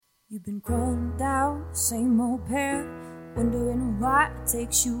You've been crawling down the same old path, wondering why it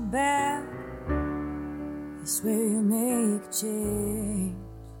takes you back. I swear you make a change,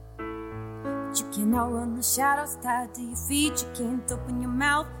 but you can't outrun the shadows tied to your feet. You can't open your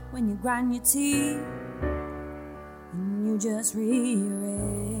mouth when you grind your teeth, and you just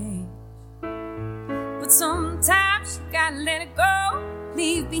rearrange. But sometimes you gotta let it go,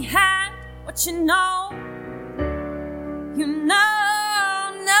 leave behind what you know. You know,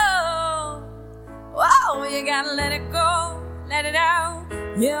 oh, you gotta let it go, let it out.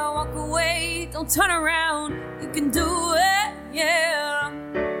 Yeah, walk away, don't turn around. You can do it, yeah.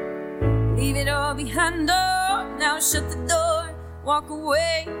 Leave it all behind, oh, now shut the door. Walk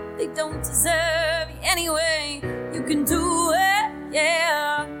away, they don't deserve you anyway. You can do it,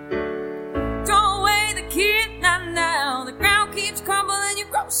 yeah. Throw away the key, now. The ground keeps crumbling, you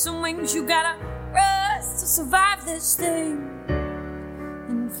grow some wings. You gotta rise to survive this thing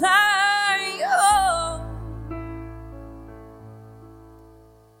and fly, oh,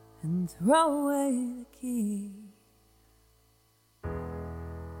 and throw away the key.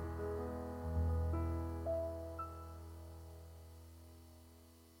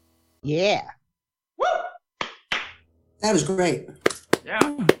 Yeah. Woo! That was great. Yeah.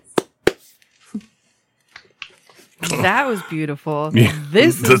 That was beautiful.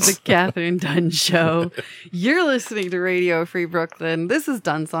 This is the Catherine Dunn Show. You're listening to Radio Free Brooklyn. This is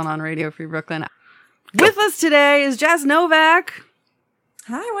Dunson on Radio Free Brooklyn. With us today is Jazz Novak.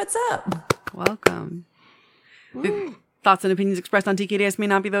 Hi, what's up? Welcome. The thoughts and opinions expressed on TKDS may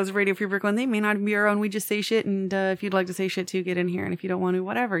not be those of Radio Free Brooklyn. They may not be our own. We just say shit. And if you'd like to say shit too, get in here. And if you don't want to,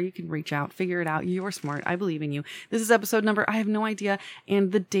 whatever, you can reach out, figure it out. You're smart. I believe in you. This is episode number, I have no idea.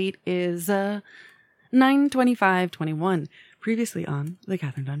 And the date is 9/25/21. Previously on The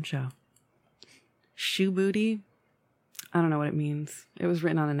Catherine Dunn Show. Shoe booty? I don't know what it means. It was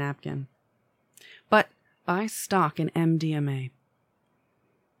written on a napkin. But I stock in MDMA.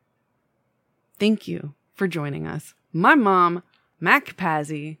 Thank you for joining us. My mom, Mac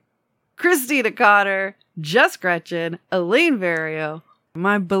Capazzi, Christina Cotter, Jess Gretchen, Elaine Vario,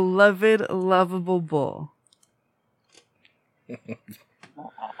 my beloved, lovable bull.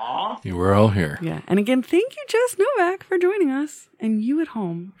 You were all here. Yeah. And again, thank you, Jess Novak, for joining us, and you at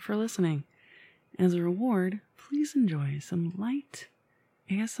home for listening. As a reward, please enjoy some light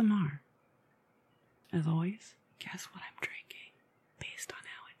ASMR. As always, guess what I'm drinking based on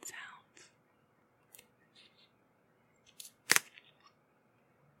how it sounds.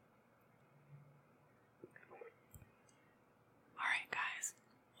 All right, guys,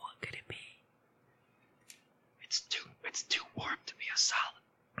 what could it be? It's too warm to be a solid.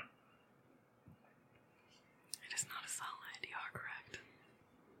 It is not a solid. You are correct.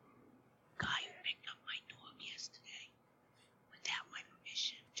 Guy who picked up my dog yesterday without my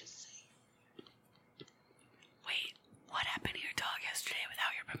permission, just saying. Wait, what happened to your dog yesterday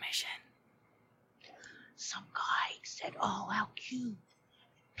without your permission? Some guy said, "Oh, how cute,"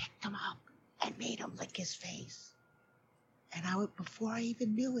 picked him up and made him lick his face. And I would, before I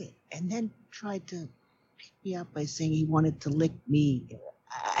even knew it, and then tried to pick me up by saying he wanted to lick me.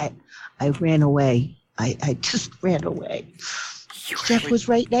 I ran away. I just ran away. Jeff was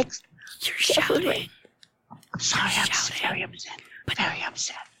right next. You're shouting. I'm sorry, I'm very upset. Very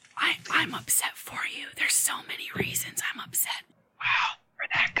upset. I'm upset for you. There's so many reasons I'm upset. Wow, for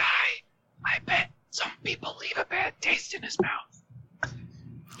that guy, I bet some people leave a bad taste in his mouth.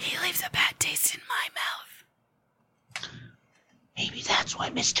 He leaves a bad taste in my mouth. Maybe that's why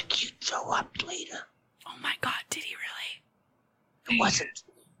Mr. Cute threw up later. Oh my God, did he really?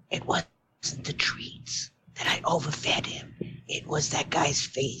 It wasn't the treats that I overfed him. It was that guy's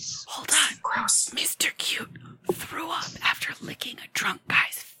face. Hold on. Gross. Mr. Cute threw up after licking a drunk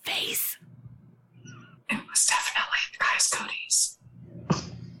guy's face. It was definitely the guy's cooties.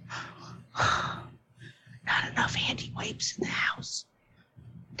 Not enough handy wipes in the house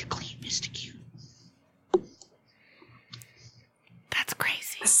to clean Mr. Cute. That's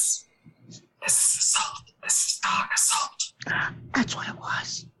crazy. This is assault. This is dog assault. That's what it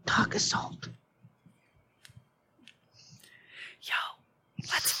was. Dog assault. Yo,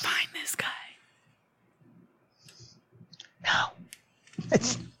 let's find this guy. No.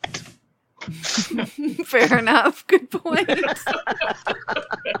 It's not. Fair enough. Good point.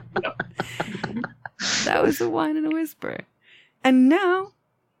 That was a whine and a whisper. And now,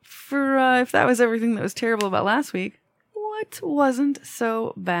 for if that was everything that was terrible about last week, what wasn't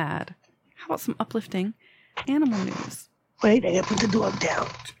so bad? How about some uplifting animal news? Wait, I gotta put the dog down.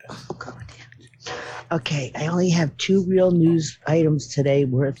 Oh, God. Okay, I only have 2 real news items today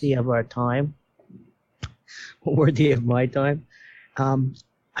worthy of our time. Worthy of my time.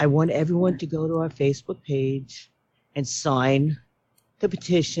 I want everyone to go to our Facebook page and sign the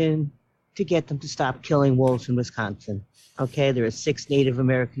petition to get them to stop killing wolves in Wisconsin. Okay, there are 6 Native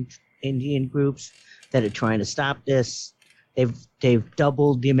American Indian groups that are trying to stop this. They've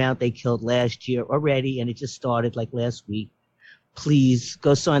doubled the amount they killed last year already, and it just started like last week. Please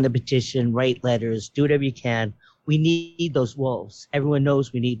go sign the petition, write letters, do whatever you can. We need those wolves. Everyone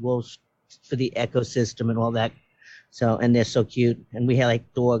knows we need wolves for the ecosystem and all that. So, and they're so cute. And we have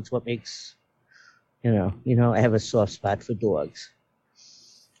like dogs. What makes, I have a soft spot for dogs.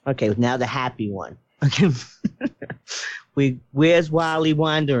 Okay, now the happy one. Okay, where's Wally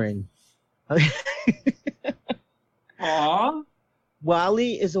wandering? Aww.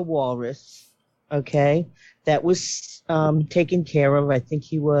 Wally is a walrus. Okay, that was taken care of. I think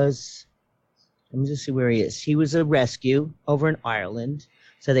he was. Let me just see where he is. He was a rescue over in Ireland.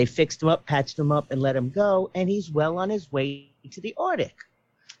 So they fixed him up, patched him up, and let him go. And he's well on his way to the Arctic.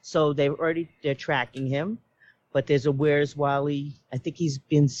 So they're tracking him. But there's a Where's Wally? I think he's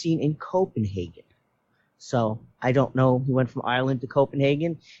been seen in Copenhagen. So I don't know. He went from Ireland to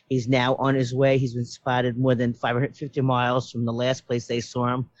Copenhagen. He's now on his way. He's been spotted more than 550 miles from the last place they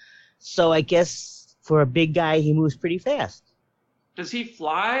saw him. So I guess for a big guy, he moves pretty fast. Does he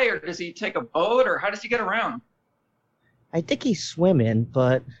fly, or does he take a boat, or how does he get around? I think he's swimming,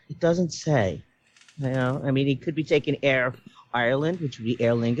 but it doesn't say. He could be taking Air Ireland, which would be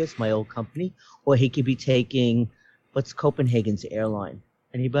Aer Lingus, my old company, or he could be taking, what's Copenhagen's airline?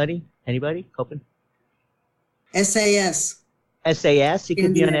 Anybody? Copenhagen? SAS. SAS? He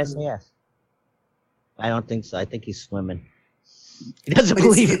could be on SAS. I don't think so. I think he's swimming. He doesn't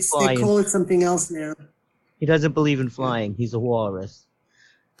believe in flying. They call it something else now. He doesn't believe in flying. He's a walrus.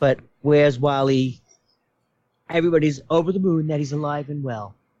 But where's Wally? Everybody's over the moon that he's alive and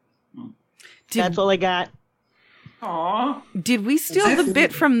well. That's all I got. Aww. Did we steal the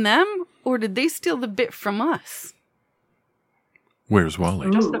bit from them, or did they steal the bit from us? Where's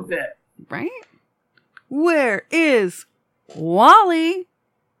Wally? Just a bit. Right? Where is Wally?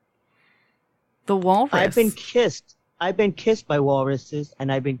 The walrus. I've been kissed by walruses,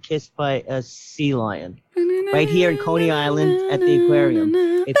 and I've been kissed by a sea lion. Right here in Coney Island at the aquarium.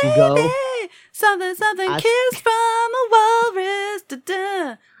 If you go... Something, kiss from a walrus.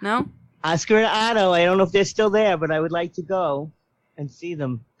 Da-da. No? Oscar and Otto, I don't know if they're still there, but I would like to go and see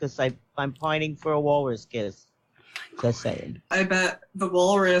them because I'm pining for a walrus kiss. Just saying. I bet the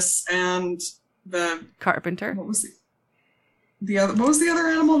walrus and the carpenter. What was the other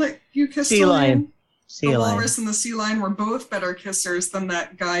animal that you kissed? Sea lion. The walrus and the sea lion were both better kissers than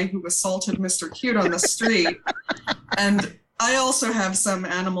that guy who assaulted Mr. Cute on the street. And I also have some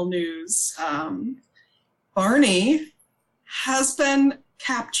animal news. Barney has been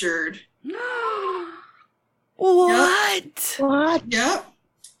captured. What? Yep. What? Yep.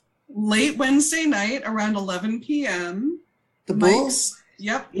 Late Wednesday night around 11 p.m. The bull?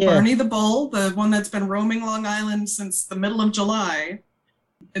 Yep. Yeah. Barney the bull, the one that's been roaming Long Island since the middle of July.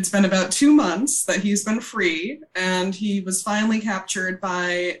 It's been about 2 months that he's been free, and he was finally captured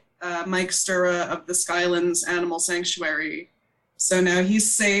by Mike Stura of the Skylands Animal Sanctuary. So now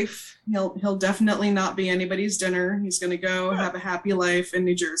he's safe. He'll definitely not be anybody's dinner. He's going to go have a happy life in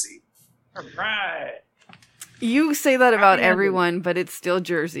New Jersey. All right. You say that about everyone, but it's still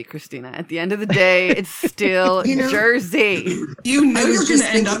Jersey, Christina. At the end of the day, it's still Jersey. You know you're going to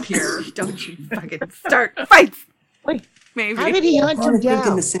end up here. Don't you fucking start fights. Wait, maybe. How did he hunt him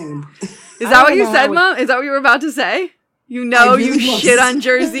down? The same. Is that what you said, Mom? Is that what you were about to say? You know you shit on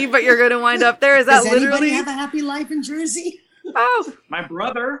Jersey, but you're going to wind up there? Is that Does literally? Does anybody have a happy life in Jersey? Oh. My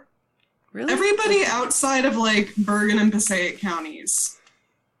brother. Really? Everybody outside of like Bergen and Passaic counties.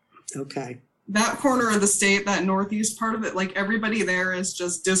 Okay. That corner of the state, that northeast part of it, like everybody there is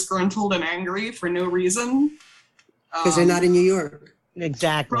just disgruntled and angry for no reason. Because they're not in New York.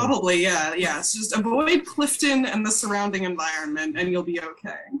 Exactly. Probably, yeah. It's just avoid Clifton and the surrounding environment, and you'll be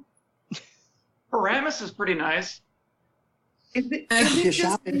okay. Paramus is pretty nice. Is it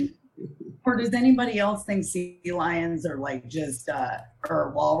just, or does anybody else think sea lions are like just,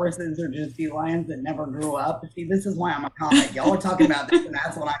 or walruses are just sea lions that never grew up? See, this is why I'm a comic. Y'all are talking about this, and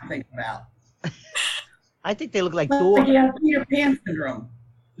that's what I'm thinking about. I think they look like dogs. Yeah, Peter Pan syndrome.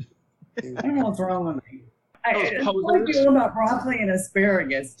 I don't know what's wrong with me. It's like you know about broccoli and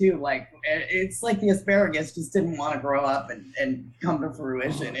asparagus too. Like it's like the asparagus just didn't want to grow up and come to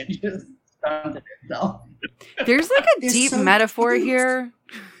fruition. It just stunted itself. There's like a deep metaphor here.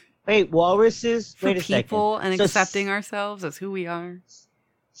 Wait, walruses? For Wait a second. people and accepting ourselves as who we are.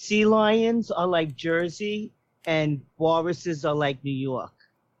 Sea lions are like Jersey, and walruses are like New York.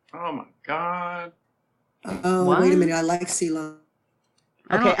 Oh my God. Oh, What? wait a minute. I like sea lions.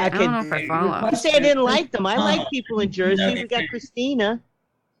 Okay, I don't know if I follow. You say I didn't like them. I like people in Jersey. We got Christina.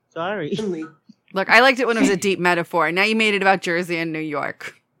 Sorry. Look, I liked it when it was a deep metaphor. Now you made it about Jersey and New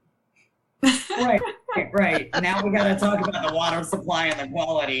York. Right. Now we got to talk about the water supply and the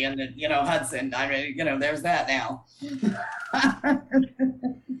quality and the, Hudson. I mean, there's that now.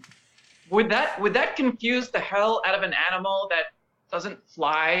 Would that confuse the hell out of an animal that doesn't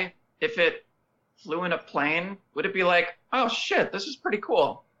fly if it flew in a plane? Would it be like, oh shit, this is pretty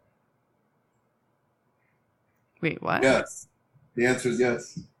cool? Wait, what? Yes. The answer is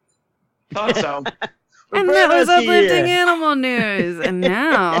yes. Thought so. And that was uplifting animal news. And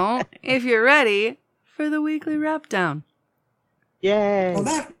now, if you're ready for the weekly wrap down. Yay.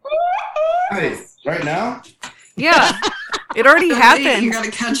 Hey, right now? Yeah. It already happened. You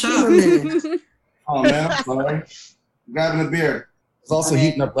gotta catch up. Oh man, I'm sorry. I'm grabbing a beer. It's also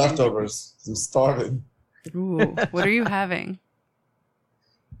heating up leftovers. I'm starving. Ooh, what are you having?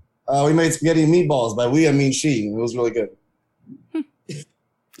 We made spaghetti and meatballs. By we, I mean she. It was really good.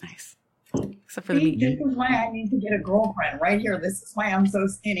 Nice. Except for the meat. This is why I need to get a girlfriend right here. This is why I'm so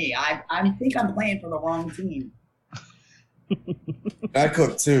skinny. I think I'm playing for the wrong team. I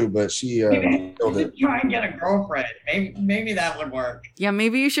cooked too, but she killed it. Try and get a girlfriend. Maybe that would work. Yeah,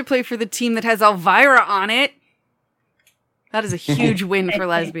 maybe you should play for the team that has Elvira on it. That is a huge win for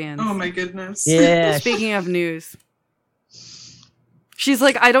lesbians. Oh my goodness. Yeah. Speaking of news. She's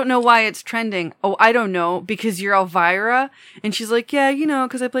like, I don't know why it's trending. Oh, I don't know, because you're Elvira. And she's like, yeah,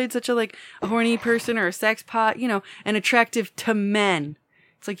 because I played such a horny person or a sex pot, and attractive to men.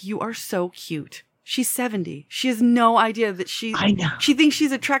 It's like, you are so cute. She's 70. She has no idea that she thinks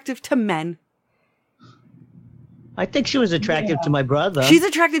she's attractive to men. I think she was attractive to my brother. She's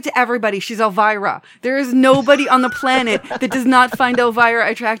attracted to everybody. She's Elvira. There is nobody on the planet that does not find Elvira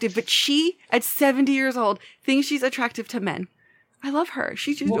attractive. But she, at 70 years old, thinks she's attractive to men. I love her.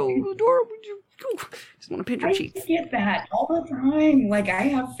 She's just adorable. Just want to pinch her cheeks. I get that all the time. Like, I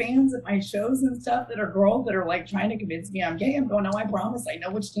have fans at my shows and stuff that are girls that are trying to convince me I'm gay. I'm going, no, I promise. I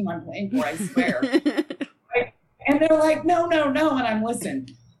know which team I'm playing for. I swear. And they're like, no. And I'm listen.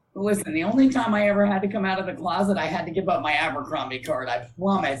 The only time I ever had to come out of the closet, I had to give up my Abercrombie card. I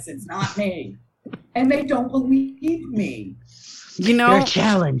promise it's not me. And they don't believe me. You're a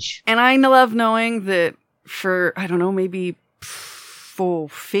challenge. And I love knowing that for, I don't know, maybe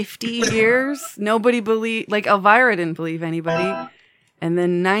 50 years, nobody believed, Elvira didn't believe anybody. And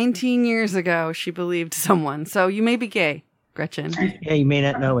then 19 years ago, she believed someone. So you may be gay, Gretchen. Yeah, you may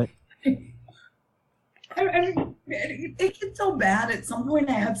not know it. It gets so bad. At some point,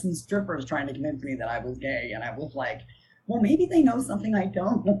 I had some strippers trying to convince me that I was gay. And I was like, well, maybe they know something I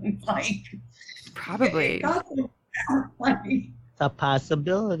don't. Probably. It's a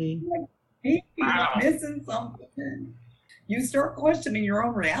possibility. Maybe I'm missing something. You start questioning your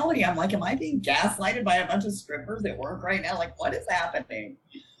own reality. I'm like, am I being gaslighted by a bunch of strippers at work right now? What is happening?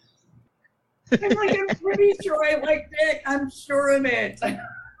 I'm like, I'm pretty sure I like dick. I'm sure of it.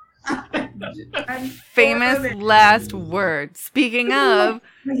 Famous last words. Speaking of,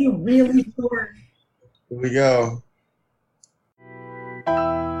 are you really sure? Here we go.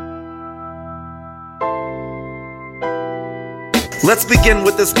 Let's begin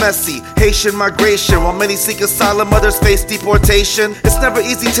with this messy Haitian migration. While many seek asylum, others face deportation. It's never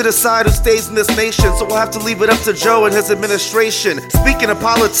easy to decide who stays in this nation, so we'll have to leave it up to Joe and his administration. Speaking of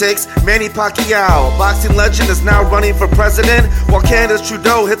politics, Manny Pacquiao, boxing legend, is now running for president, while Canada's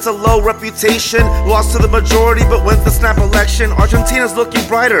Trudeau hits a low reputation. Lost to the majority but wins the snap election. Argentina's looking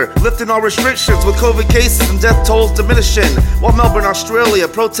brighter, lifting all restrictions with COVID cases and death tolls diminishing. While Melbourne, Australia,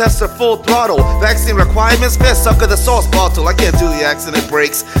 protests are full throttle. Vaccine requirements, fair sucker the sauce bottle. I can't do the accident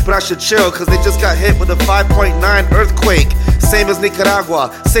breaks, but I should chill cause they just got hit with a 5.9 earthquake. Same as Nicaragua,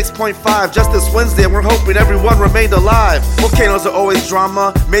 6.5 just this Wednesday, and we're hoping everyone remained alive. Volcanoes are always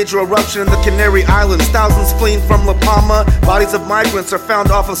drama, major eruption in the Canary Islands, thousands fleeing from La Palma. Bodies of migrants are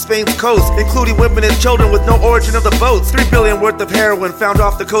found off of Spain's coast, including women and children with no origin of the boats. 3 billion worth of heroin found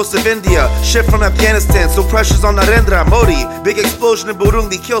off the coast of India, shipped from Afghanistan, so pressures on Narendra Modi. Big explosion in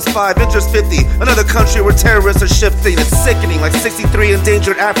Burundi, kills 5, injures 50, another country where terrorists are shifting. It's sickening, like 63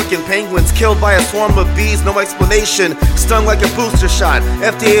 endangered African penguins killed by a swarm of bees, no explanation, stung like a booster shot.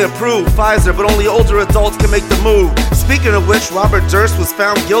 FDA approved Pfizer, but only older adults can make the move. Speaking of which, Robert Durst was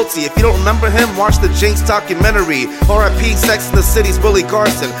found guilty. If you don't remember him, watch the Jinx documentary. R.I.P. Sex and the City's Willie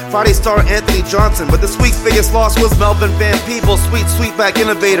Garson, Friday star Anthony Johnson. But this week's biggest loss was Melvin Van Peebles, sweetback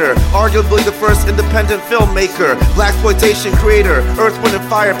innovator, arguably the first independent filmmaker, blaxploitation creator, Earth, Wind and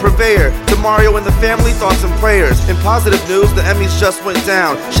Fire purveyor. To Mario and the family, thoughts and prayers. In positive news, the Emmys just went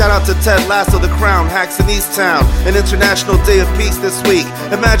down. Shout out to Ted Lasso, The Crown, Hacks in Easttown. An International Day of Peace this week.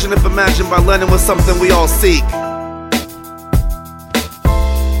 Imagine if Imagine by Lennon was something we all seek.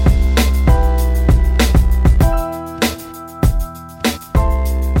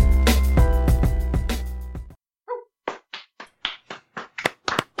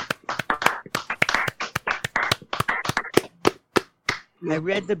 I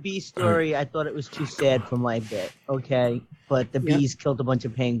read the bee story. I thought it was too sad for my bit. Okay, but the bees killed a bunch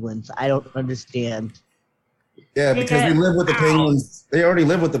of penguins. I don't understand. Yeah, because we live with the penguins. They already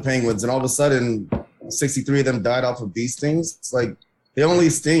live with the penguins, and all of a sudden, 63 of them died off of bee stings. It's like they only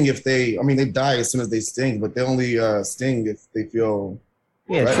sting if they. I mean, they die as soon as they sting, but they only sting if they feel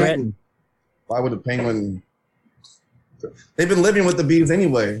threatened. Why would a penguin? They've been living with the bees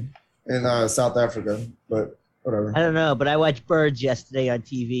anyway in South Africa, but. Whatever. I don't know, but I watched Birds yesterday on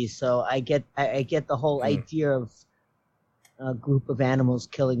TV, so I get the whole idea of a group of animals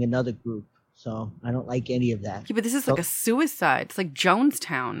killing another group. So I don't like any of that. Yeah, but this is like a suicide. It's like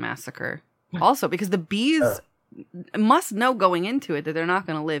Jonestown Massacre. Also, because the bees must know going into it that they're not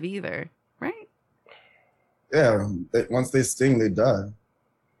going to live either, right? Yeah, once they sting, they die.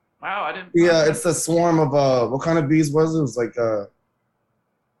 Wow, I didn't. Yeah, it's a swarm of what kind of bees was it? It was like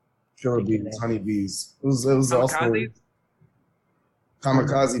killer bees, honey bees. It was also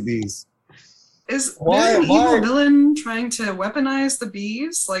kamikaze bees. Is there an evil villain trying to weaponize the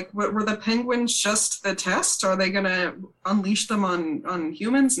bees? Like, were the penguins just the test? Are they gonna unleash them on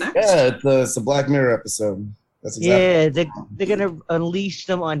humans next? Yeah, it's a Black Mirror episode. That's exactly. Yeah, they're gonna unleash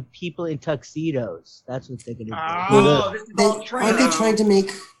them on people in tuxedos. That's what they're gonna do. Oh, this is all Aren't they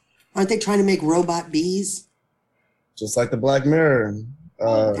trying to make robot bees? Just like the Black Mirror.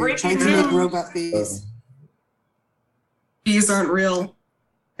 They're trying to make robot bees. Bees aren't real.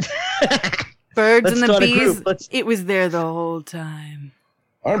 Birds and the bees, it was there the whole time.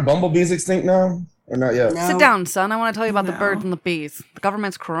 Aren't bumblebees extinct now? Or not yet? No. Sit down, son. I want to tell you about the birds and the bees. The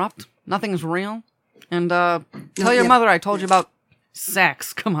government's corrupt. Nothing's real. And tell your mother I told you about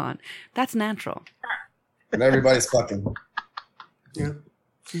sex. Come on. That's natural. And everybody's fucking. Yeah.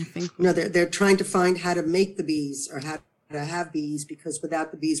 No, they're trying to find how to make the bees or how to have bees, because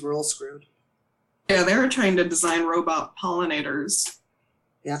without the bees we're all screwed. Yeah, they're trying to design robot pollinators.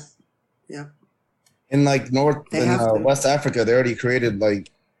 Yeah. In like West Africa, they already created like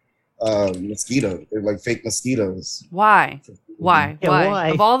mosquitoes. They're like fake mosquitoes. Why? Why?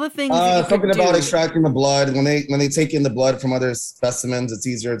 Of all the things that you something could about do. extracting the blood. When they take in the blood from other specimens, it's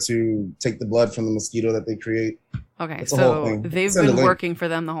easier to take the blood from the mosquito that they create. Okay, so they've been working for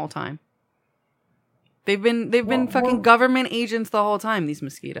them the whole time. They've been fucking government agents the whole time, these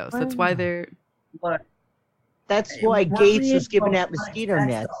mosquitoes. That's why they're... That's why Gates was giving out mosquito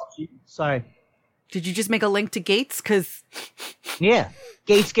nets. Sorry. Did you just make a link to Gates? Yeah.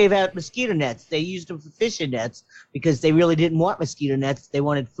 Gates gave out mosquito nets. They used them for fishing nets because they really didn't want mosquito nets. They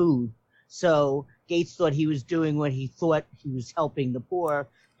wanted food. So Gates thought he was doing what he thought he was helping the poor,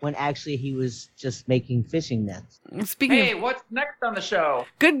 when actually he was just making fishing nets. What's next on the show?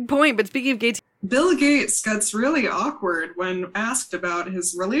 Good point, but speaking of Gates... Bill Gates gets really awkward when asked about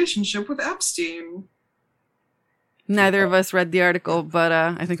his relationship with Epstein. Neither of us read the article, but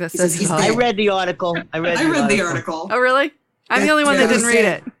I think that says I read the article. I read the article. Oh, really? I'm the only one that didn't read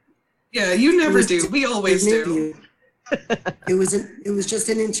it. Yeah, you never do. We always do. It was just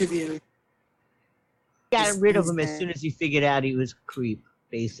an interview. Got rid of him as soon as he figured out he was a creep.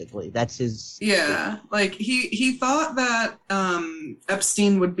 Basically, that's his. Yeah, like he thought that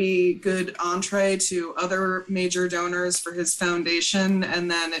Epstein would be good entree to other major donors for his foundation,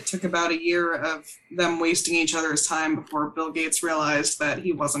 and then it took about a year of them wasting each other's time before Bill Gates realized that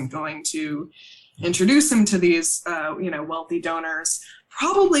he wasn't going to introduce him to these wealthy donors.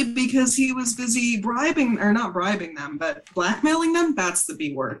 Probably because he was busy not bribing them, but blackmailing them. That's the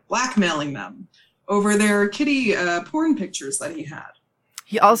B word, blackmailing them over their kitty porn pictures that he had.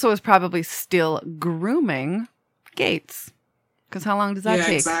 He also is probably still grooming Gates. Because how long does that take?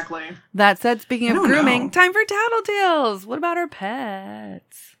 Yeah, exactly. That said, speaking of grooming, time for Tattletales. What about our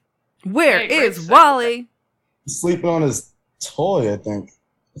pets? Where is Wally? He's sleeping on his toy, I think.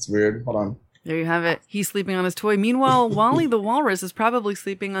 That's weird. Hold on. There you have it. He's sleeping on his toy. Meanwhile, Wally the walrus is probably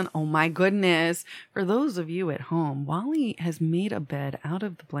sleeping on... Oh my goodness. For those of you at home, Wally has made a bed out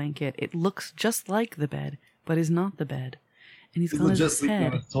of the blanket. It looks just like the bed, but is not the bed. And he's got his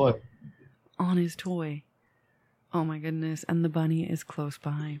head on his toy. Oh my goodness. And the bunny is close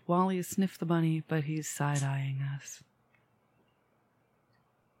by. Wally has sniffed the bunny, but he's side-eyeing us.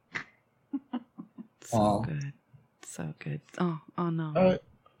 So good. So good. Oh no. All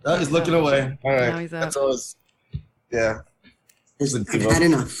right. He's looking away. All right. Now he's up. That's always... Yeah. I've had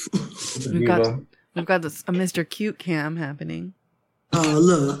enough. We've got this a Mr. Cute cam happening. Oh,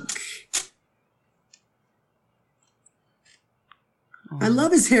 look. Oh. I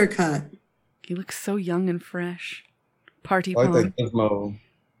love his haircut. He looks so young and fresh. Party I like pony. that gizmo.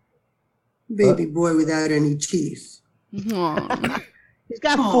 Baby boy without any teeth. Aw. He's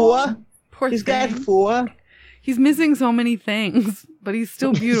got four. Poor He's thing. got four. He's missing so many things, but he's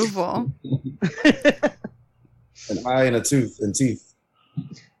still beautiful. An eye and a tooth and teeth.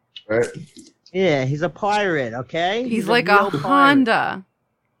 Right? Yeah, he's a pirate, okay? He's like a real pirate. Honda.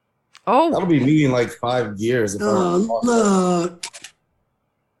 Oh, That'll be me in like 5 years. If Oh, look.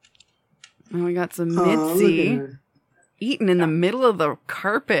 and we got some Oh, look at Mitzi her. eating in the middle of the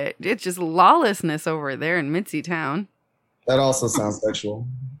carpet. It's just lawlessness over there in Mitzi Town. That also sounds sexual.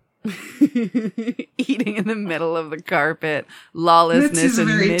 Eating in the middle of the carpet. Lawlessness Mitzi's in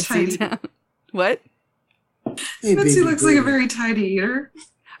very Mitzi tidy. Town. What? Hey, Mitzi baby looks like a boy. very tidy eater.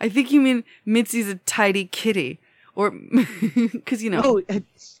 I think you mean Mitzi's a tidy kitty. Or, because, you know. Oh,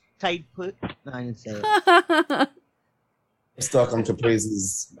 it's tight put. No, I didn't say it. I'm stuck on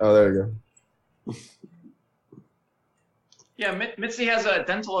Caprice's. Oh, there you go. Yeah, Mitzi has a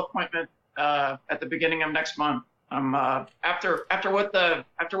dental appointment at the beginning of next month. After what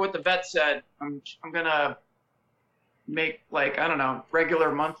the vet said, I'm gonna make, like, I don't know,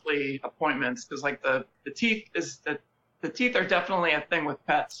 regular monthly appointments, because like the teeth are definitely a thing with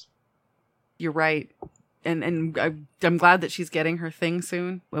pets. You're right. And I'm glad that she's getting her thing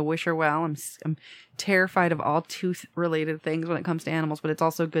soon. We'll wish her well. I'm terrified of all tooth related things when it comes to animals, but it's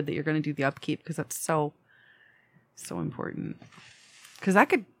also good that you're going to do the upkeep, because that's so important. Because that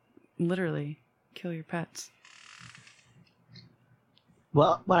could literally kill your pets.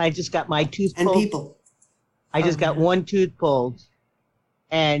 Well, when I just got my tooth And pulled, people. I just got one tooth pulled,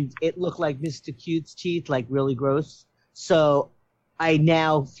 and it looked like Mr. Cute's teeth, like really gross. So I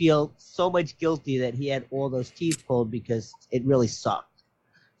now feel so much guilty that he had all those teeth pulled, because it really sucked.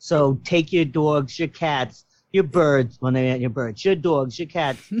 So take your dogs, your cats, your birds, well, not your birds, your dogs, your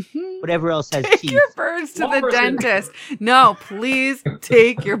cats, whatever else has Take teeth. your birds to the dentist. No, please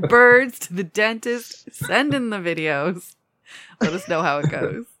take your birds to the dentist. Send in the videos. Let us know how it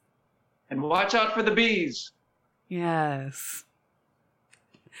goes. And watch out for the bees. Yes.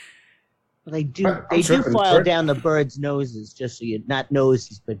 They do I'm tripping. file down the birds' noses, just so you not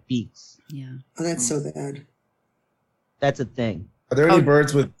noses but beaks. Yeah. Oh, that's so bad. That's a thing. Are there any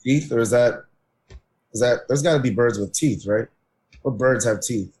birds with teeth, or is that there's got to be birds with teeth, right? What birds have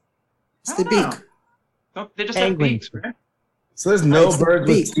teeth? It's the beak. They just Penguins. have beaks, right? So there's no It's the birds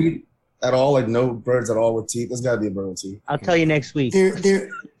beak. with teeth at all, like no birds at all with teeth. There's got to be a bird with teeth. I'll tell you next week.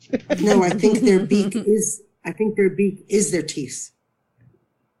 No, I think their beak is their teeth.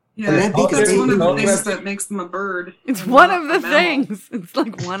 Yeah, And I that think beak that's is one of the big. things that makes them a bird. It's and one not of a the mammal. things. It's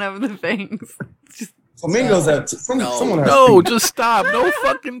like one of the things. It's just Flamingos have teeth. Someone has No, teeth. just stop. No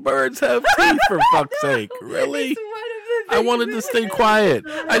fucking birds have teeth, for fuck's sake. Really? I wanted to stay quiet.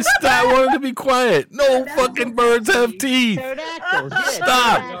 I wanted to be quiet. No fucking birds have teeth. Pterodactyls. Yeah,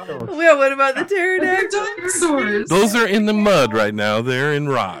 Stop. pterodactyls. Yeah, what about the They're pterodactyls? dinosaurs. Those are in the mud right now. They're in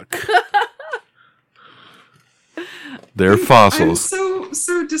rock. They're I'm fossils.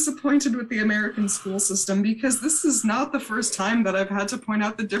 so disappointed with the American school system, because this is not the first time that I've had to point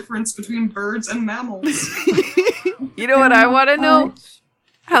out the difference between birds and mammals. You know what I want to know?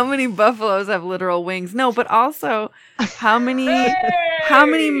 How many buffaloes have literal wings? No, but also how many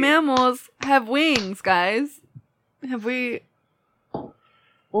mammals have wings, guys? Have we?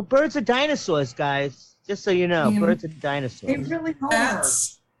 Well, birds are dinosaurs, guys. Just so you know, Yeah. birds are dinosaurs. They really are.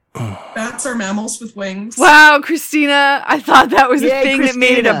 Bats are mammals with wings. Wow, Christina! I thought that was the Yay, thing that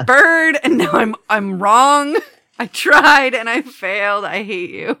made it a Christina. bird, and now I'm wrong. I tried and I failed. I hate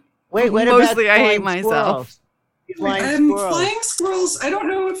you. Wait, what Mostly about I hate flying myself. squirrels? Flying squirrels. Flying squirrels, I don't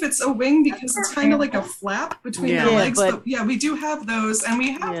know if it's a wing, because it's kind of like a flap between Yeah. their Yeah, legs. but- But yeah, we do have those, and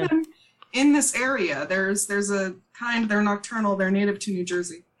we have Yeah. them in this area. There's a kind, they're nocturnal, they're native to New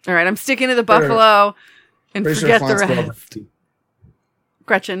Jersey. All right, I'm sticking to the buffalo and Pretty sure forget the flying squirrels rest. have teeth.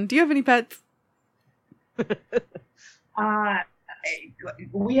 Gretchen, do you have any pets?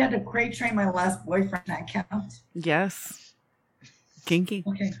 We had to crate train my last boyfriend. That counts. Yes. Kinky.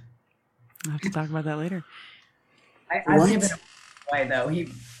 Okay. I'll have to talk about that later. I've What? given him away though.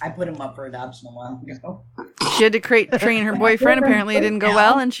 I put him up for adoption a while ago. She had to train her boyfriend. Apparently, it didn't go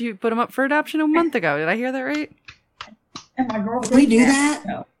well, and she put him up for adoption a month ago. Did I hear that right? And my girl. We do that?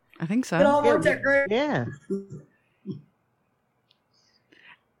 No. I think It so. all worked out great. Yeah.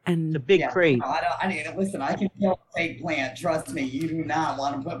 And the big crate. No, I mean, listen, I can kill a fake plant. Trust me, you do not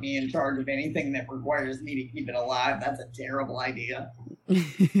want to put me in charge of anything that requires me to keep it alive. That's a terrible idea.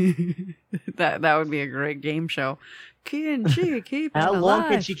 that would be a great game show. Can she keep it How alive? long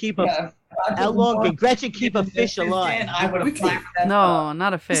can she keep a? How long can Gretchen keep a fish alive? I would have clapped that. No,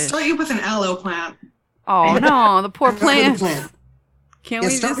 not a fish. Start you with an aloe plant. Oh no, the poor Start with plant. the plant. Can't Yeah,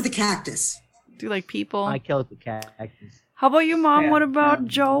 we start just with the cactus. do like people? I killed the cactus. How about you, Mom? Yeah, What about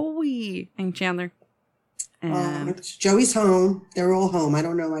Joey and Chandler? And Joey's home. They're all home. I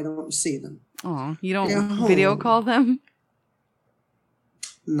don't know. I don't see them. oh, you don't They're home. video call them?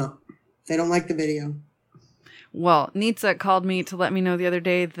 No, they don't like the video. Well, Nitsa called me to let me know the other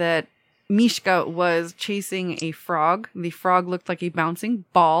day that Mishka was chasing a frog. The frog looked like a bouncing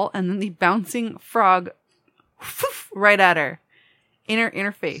ball, and then the bouncing frog right at her. In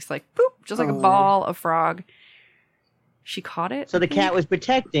her face, like boop, just like a ball of frog. She caught it. So the cat was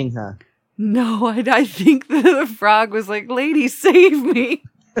protecting her. No, I think the frog was like, "Lady, save me!"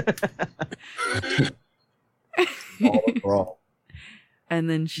 And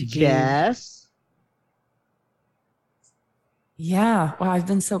then she gave. Yes. Yeah. Wow, I've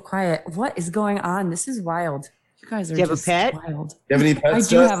been so quiet. What is going on? This is wild. You guys are Do you have a just pet? wild. Do you have any pets? I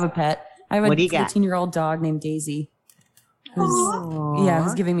do have a pet. I have What a do you got? 14-year-old dog named Daisy.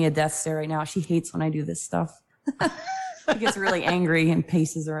 Who's giving me a death stare right now. She hates when I do this stuff. She gets really angry and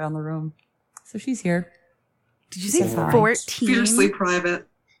paces around the room. So she's here. Did you say Says hi. 14? Fiercely private.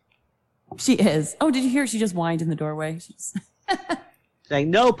 She is. Oh, did you hear? She just whined in the doorway. She's Like,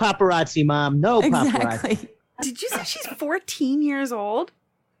 no paparazzi, Mom. No paparazzi. exactly Did you say she's 14 years old?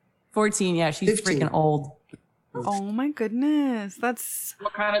 14. Yeah, she's 15. freaking old. Oh my goodness. That's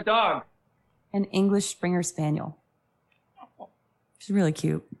What kind of dog? An English Springer Spaniel. She's really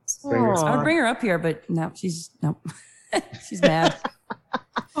cute. Springer I would bring her up here, but no, she's she's mad.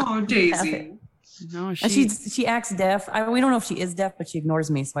 Oh, Daisy. no, And she she acts deaf. We don't know if she is deaf, but she ignores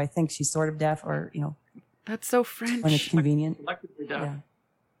me, so I think she's sort of deaf, or that's so when it's French. convenient. Selectively deaf.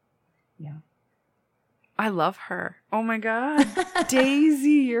 Yeah. I love her. Oh my god. Daisy,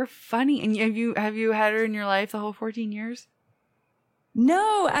 you're funny. And have you had her in your life the whole 14 years?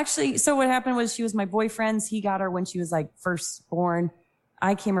 No, actually. So what happened was she was my boyfriend's. He got her when she was like first born.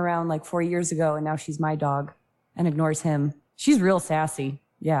 I came around like 4 years ago, and now she's my dog and ignores him. She's real sassy.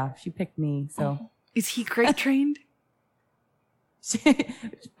 Yeah, she picked me. So Is he crate trained?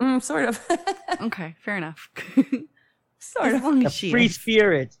 sort of. Okay, fair enough. Sort As of. long A as she free is.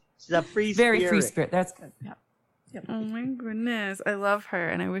 spirit. She's a free Very spirit. free spirit. That's good. Yeah. Oh my goodness. I love her,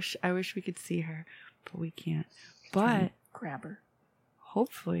 and I wish we could see her, but we can't. But Grab her.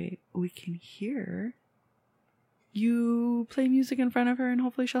 hopefully we can hear you play music in front of her, and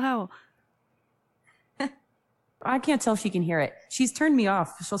hopefully she'll howl. I can't tell if she can hear it. She's turned me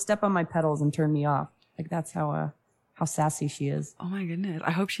off. She'll step on my pedals and turn me off. Like that's how sassy she is. Oh my goodness.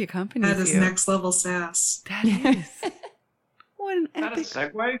 I hope she accompanies That is you. next level sass. That is. What an Is that a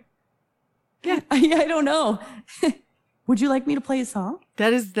epic. segue? Yeah, I don't know. Would you like me to play a song?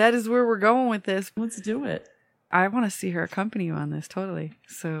 That is where we're going with this. Let's do it. I want to see her accompany you on this, totally.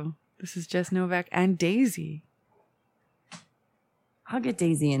 So this is Jess Novak and Daisy. I'll get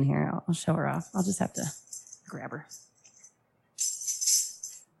Daisy in here. I'll show her off. I'll just have to grab her.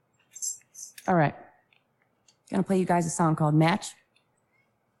 All right. Gonna play you guys a song called Match.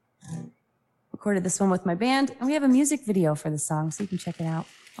 Recorded this one with my band, and we have a music video for the song, so you can check it out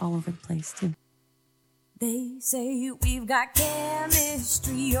all over the place too. They say we've got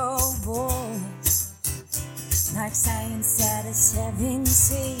chemistry, oh boy, like science at a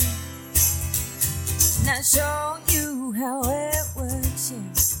 7C. And I'll show you how it works,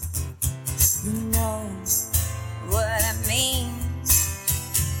 yeah. You know what I mean.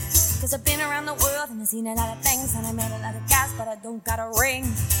 'Cause I've been around the world and I've seen a lot of things, and I met a lot of guys, but I don't got a ring.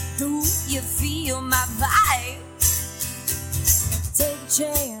 Do you feel my vibe? Take a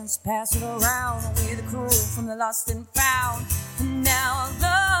chance, pass it around with the crew from the lost and found. And now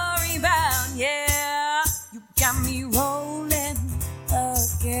the rebound, yeah. You got me rolling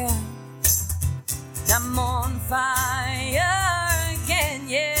again. I'm on fire again,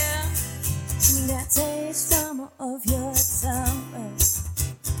 yeah. Give me that taste some of your tongue.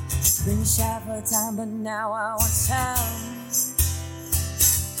 Been shy for a time, but now I want some.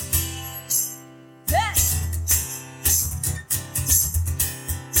 Hey!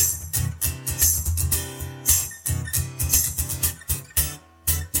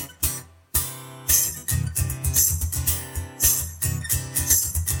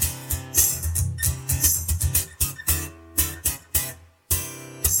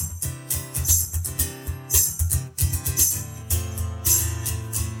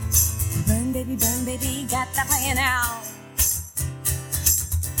 burn, baby, got the fire now.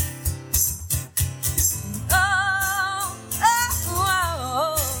 Oh, oh,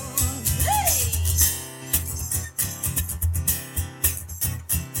 oh, oh. Hey.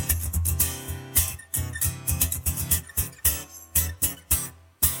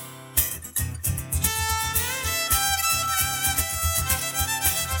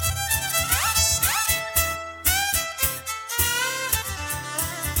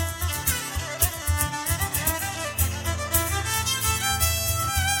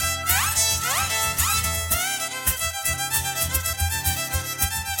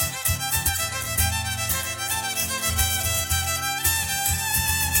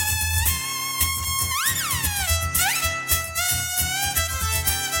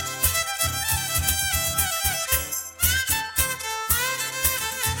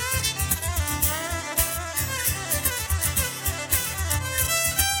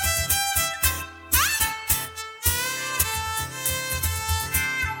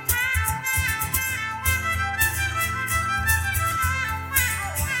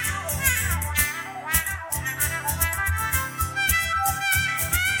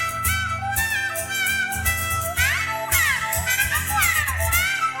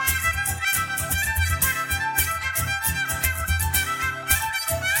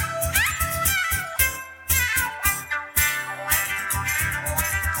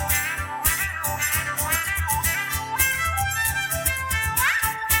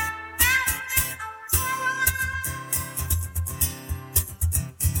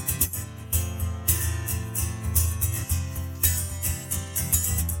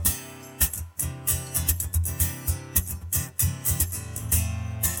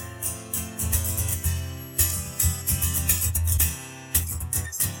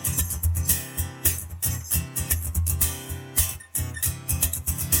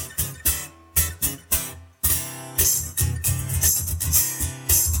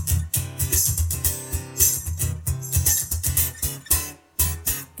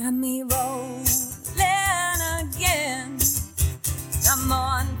 Got me rolling again. I'm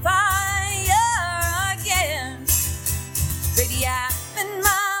on fire again. Baby, I'm in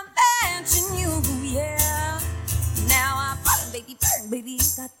my mansion, you, yeah. Now I'm burn, baby,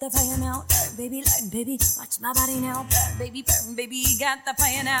 got the fire now. Burn, baby, learn, baby, watch my body now. Burn, baby, got the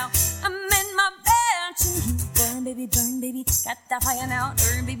fire now. I'm in my mansion, you burn, baby, got the fire now.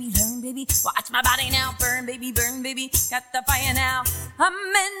 Burn, baby, learn, baby, watch my body now. Burn, baby, got the fire now. I'm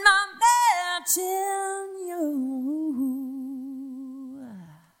in my mansion, you.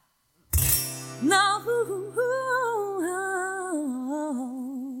 No.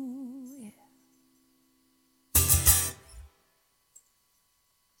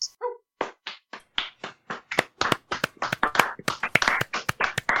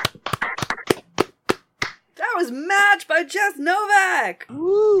 That was Match by Jess Novak.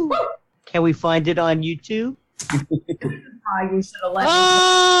 Woo. Can we find it on YouTube? You should have let me.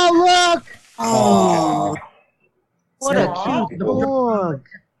 Oh, look! Oh, What a cute dog.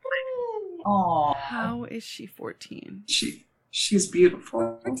 Oh, How is she 14? She's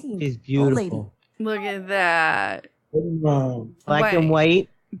beautiful. She's beautiful. Look at that. Black and white.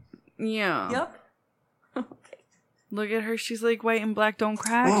 Yeah. Yep. Look at her. She's like white and black don't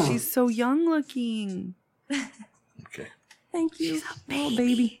crack. Oh. She's so young looking. Okay. Thank you. She's a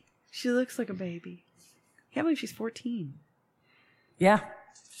baby. She looks like a baby. Can't believe she's 14. Yeah.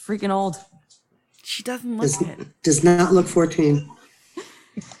 Freaking old. She doesn't look it. does not look 14.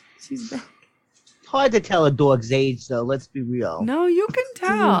 She's back. It's hard to tell a dog's age, though. Let's be real. No, you can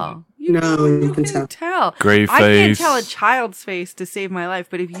tell. You can tell. Gray I can't face. tell a child's face to save my life,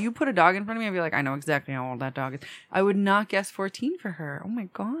 but if you put a dog in front of me, I'd be like, I know exactly how old that dog is. I would not guess 14 for her. Oh my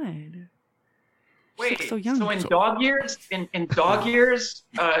God. Wait, so young. So in dog years,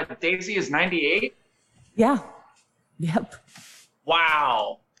 Daisy is 98? Yeah. Yep.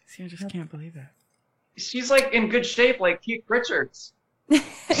 Wow. See, I just can't believe that. She's like in good shape, like Keith Richards.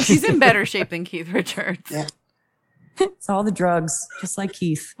 She's in better shape than Keith Richards. Yeah. It's all the drugs, just like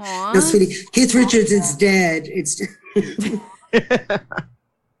Keith. Aww. No, sweetie, Keith Richards is dead. It's. I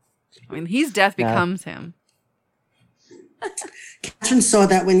mean, he's death becomes him. Catherine saw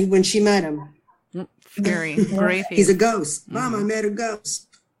that when she met him. Scary. Gray face. He's a ghost. Mom, I met a ghost.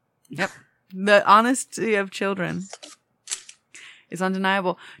 Yep. The honesty of children is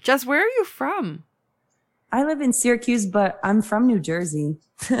undeniable. Jess, where are you from? I live in Syracuse, but I'm from New Jersey.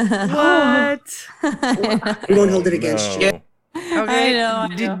 What? We won't hold it against you. Okay. I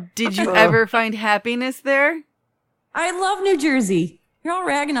know. Did you ever find happiness there? I love New Jersey. You're all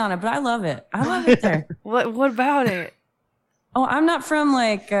ragging on it, but I love it. I love it there. What about it? Oh, I'm not from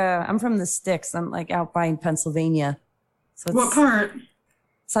I'm from the sticks. I'm like out by Pennsylvania. So what part?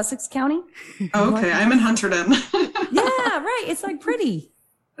 Sussex County. Oh, okay, I'm in Hunterdon. Yeah, right. It's like pretty.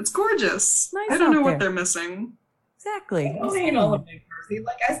 It's gorgeous. Nice I don't know out what there. they're missing. Exactly. I ain't all of New Jersey.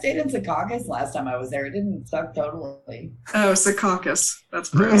 Like I stayed in Secaucus last time I was there. It didn't suck totally. Oh, Secaucus. That's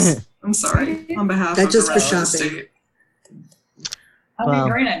gross. I'm sorry on behalf That's of just the for rest of the shopping. state. I Wow.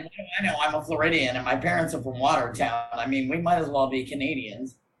 mean, granted, I know I'm a Floridian and my parents are from Watertown. I mean, we might as well be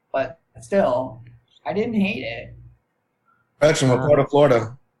Canadians, but still, I didn't hate it. Gretchen, what part of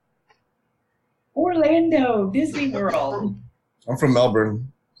Florida? Orlando, Disney World. I'm from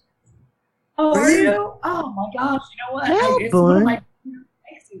Melbourne. Oh, are you? Oh my gosh! You know what? It's one of my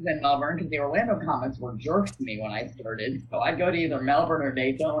places in Melbourne because the Orlando Comics were jerks to me when I started. So I'd go to either Melbourne or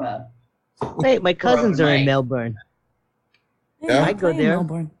Daytona. Wait, my cousins are in Night. Melbourne. Yeah, I go play in there.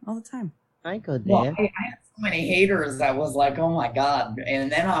 Melbourne all the time. I go Well, there. I had so many haters that was like, oh my God.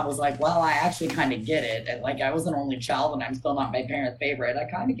 And then I was like, well, I actually kind of get it. And like, I was an only child and I'm still not my parents' favorite. I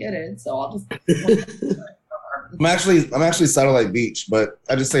kind of get it. So I'll just. I'm actually Satellite Beach, but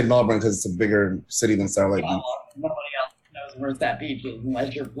I just say Melbourne because it's a bigger city than Satellite Beach. Nobody else knows where that beach is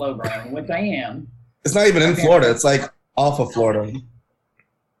unless you're Flow Brown, which I am. It's not even in Florida. It's like off of Florida.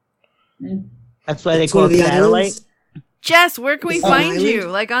 That's why they It's call one it of the satellite. islands. Jess, where can we It's an find island? you?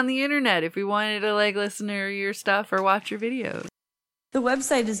 Like on the internet, if we wanted to like listen to your stuff or watch your videos. The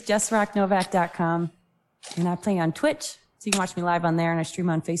website is jessrocknovak.com, and I play on Twitch, so you can watch me live on there, and I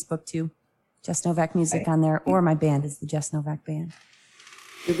stream on Facebook too. Jess Novak Music on there, or my band is the Jess Novak Band.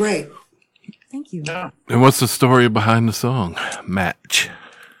 You're great. Thank you. And what's the story behind the song? Match.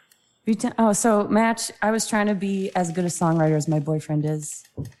 So Match, I was trying to be as good a songwriter as my boyfriend is.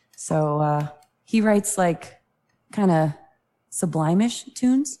 So he writes like kind of Sublime-ish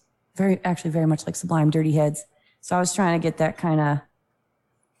tunes, very much like Sublime, Dirty Heads. So I was trying to get that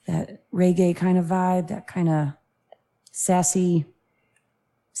reggae kind of vibe, that kind of sassy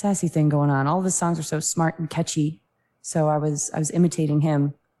thing going on. All of his songs are so smart and catchy. So I was imitating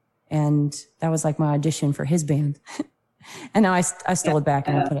him, and that was like my audition for his band. And now I stole it back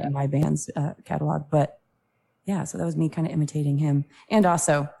and I put it in my band's catalog. But yeah, so that was me kind of imitating him. And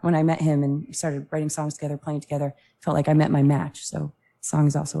also when I met him and we started writing songs together, playing together, felt like I met my match. So the song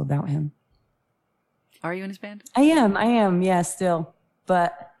is also about him. Are you in his band? I am, yeah, still.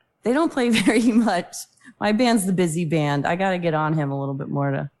 But they don't play very much. My band's the busy band. I got to get on him a little bit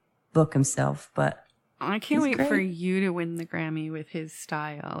more to book himself. But I can't he's wait for great. you to win the Grammy with his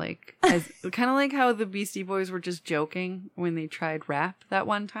style. Like, kind of like how the Beastie Boys were just joking when they tried rap that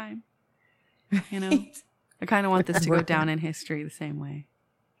one time. You know? I kind of want this to go down in history the same way.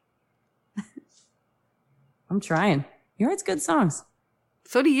 I'm trying. He writes good songs.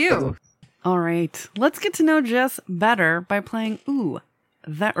 So do you. All right. Let's get to know Jess better by playing Ooh,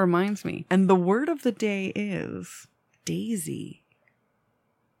 That Reminds Me. And the word of the day is Daisy.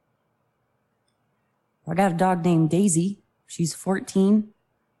 I got a dog named Daisy. She's 14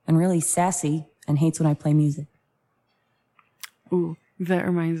 and really sassy and hates when I play music. Ooh, that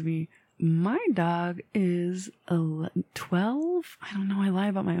reminds me. My dog is 12. I don't know. I lie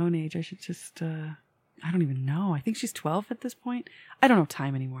about my own age. I should just, I don't even know. I think she's 12 at this point. I don't have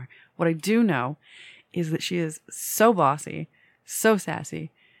time anymore. What I do know is that she is so bossy, so sassy,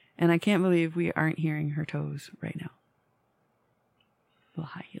 and I can't believe we aren't hearing her toes right now.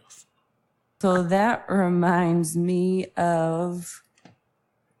 Little high heels. So that reminds me of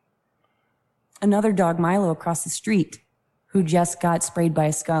another dog, Milo, across the street, who just got sprayed by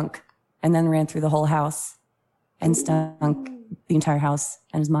a skunk and then ran through the whole house and stunk the entire house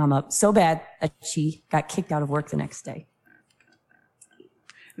and his mom up so bad that she got kicked out of work the next day.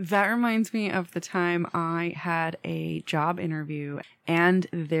 That reminds me of the time I had a job interview and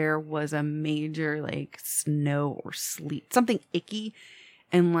there was a major like snow or sleet, something icky,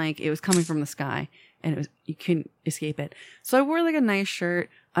 and like it was coming from the sky and it was, you couldn't escape it. So I wore like a nice shirt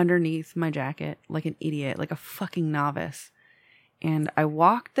underneath my jacket, like an idiot, like a fucking novice. And I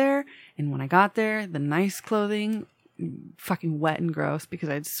walked there, and when I got there, the nice clothing, fucking wet and gross because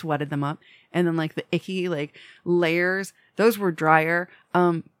I'd sweated them up. And then like the icky like layers, those were drier.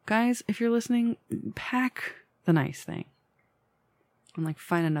 Guys, if you're listening, pack the nice thing. And like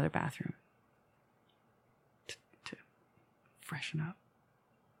find another bathroom to freshen up.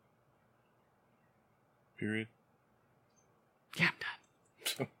 Period. Yeah,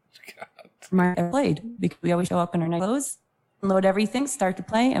 I'm done. I played because we always show up in our nice clothes, load everything, start to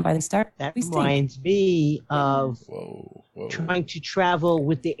play, and by the start, That we sing. reminds me of trying to travel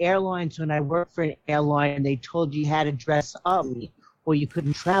with the airlines when I worked for an airline and they told you how to dress up or you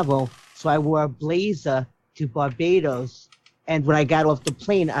couldn't travel. So I wore a blazer to Barbados And when I got off the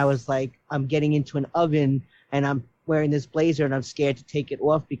plane, I was like, I'm getting into an oven and I'm wearing this blazer and I'm scared to take it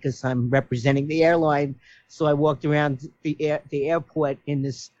off because I'm representing the airline. So I walked around the airport in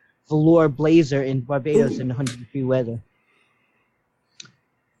this velour blazer in Barbados in 100-degree weather.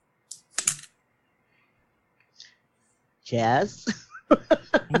 Jazz?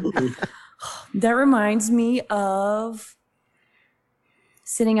 That reminds me of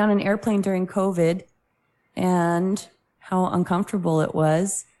sitting on an airplane during COVID and how uncomfortable it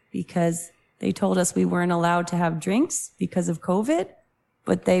was because they told us we weren't allowed to have drinks because of COVID,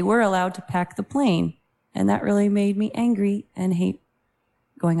 but they were allowed to pack the plane. And that really made me angry and hate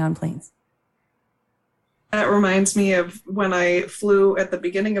going on planes. That reminds me of when I flew at the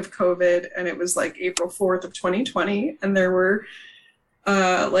beginning of COVID, and it was like April 4th of 2020, and there were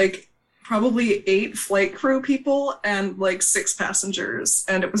like probably 8 flight crew people and like 6 passengers,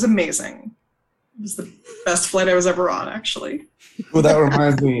 and it was amazing. It was the best flight I was ever on, actually. Well, that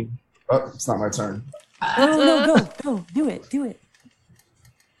reminds me. Oh, it's not my turn. No, go, do it.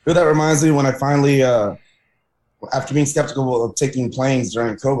 Well, that reminds me when I finally, after being skeptical of taking planes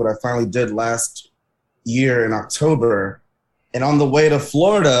during COVID, I finally did last year in October. And on the way to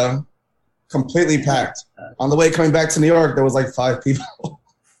Florida, completely packed. On the way coming back to New York, there was like 5 people.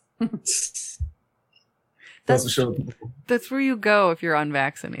 That's where you go if you're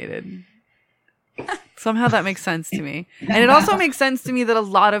unvaccinated. Somehow that makes sense to me. And it also makes sense to me that a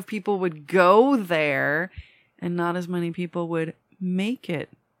lot of people would go there and not as many people would make it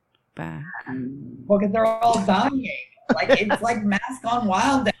back. Well, because they're all dying. Like, it's like Mask Gone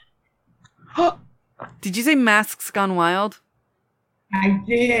Wild. Did you say Masks Gone Wild? I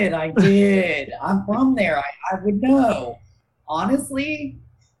did. I'm from there. I would know. Honestly,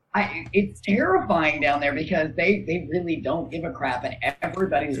 it's terrifying down there because they really don't give a crap and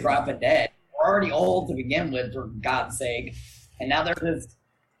everybody's dropping dead. We're already old to begin with, for God's sake. And now they're just...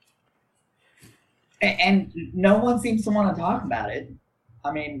 And no one seems to want to talk about it.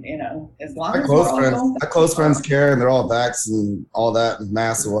 I mean, you know, as long as my close friends care and they're all vaxxed and all that and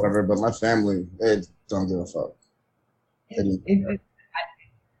masks or whatever, but my family, they don't give a fuck.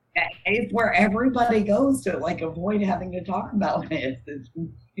 It's where everybody goes to like avoid having to talk about this. It's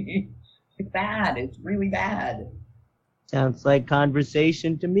bad. It's really bad. Sounds like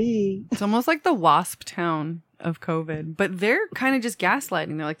conversation to me. It's almost like the WASP town of COVID, but they're kind of just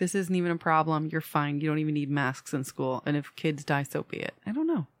gaslighting. They're like, this isn't even a problem. You're fine. You don't even need masks in school. And if kids die, so be it. I don't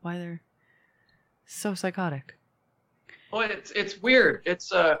know why they're so psychotic. Well, it's weird.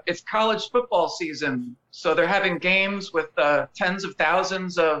 It's college football season, so they're having games with tens of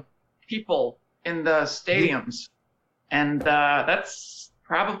thousands of people in the stadiums, and that's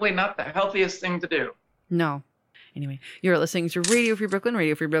probably not the healthiest thing to do. No. Anyway, you're listening to Radio Free Brooklyn.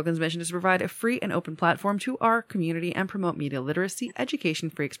 Radio Free Brooklyn's mission is to provide a free and open platform to our community and promote media literacy, education,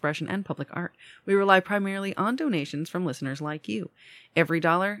 free expression, and public art. We rely primarily on donations from listeners like you. Every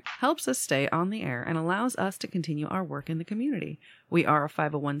dollar helps us stay on the air and allows us to continue our work in the community. We are a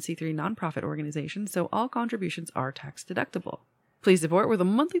 501c3 nonprofit organization, so all contributions are tax deductible. Please support with a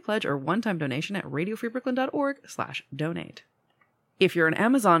monthly pledge or one-time donation at radiofreebrooklyn.org/donate. If you're an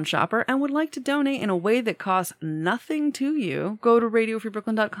Amazon shopper and would like to donate in a way that costs nothing to you, go to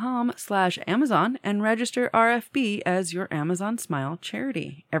radiofreebrooklyn.com/Amazon and register RFB as your Amazon Smile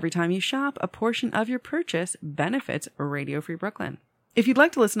charity. Every time you shop, a portion of your purchase benefits Radio Free Brooklyn. If you'd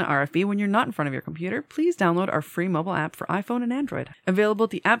like to listen to RFB when you're not in front of your computer, please download our free mobile app for iPhone and Android, available at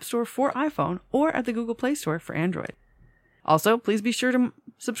the App Store for iPhone or at the Google Play Store for Android. Also, please be sure to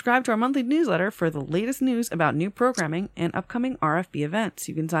subscribe to our monthly newsletter for the latest news about new programming and upcoming RFB events.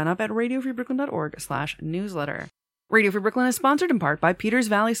 You can sign up at radiofreebrooklyn.org/newsletter. Radio Free Brooklyn is sponsored in part by Peters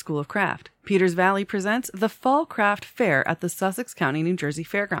Valley School of Craft. Peters Valley presents the Fall Craft Fair at the Sussex County, New Jersey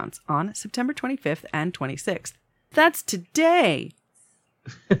Fairgrounds on September 25th and 26th. That's today!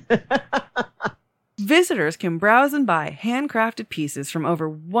 Visitors can browse and buy handcrafted pieces from over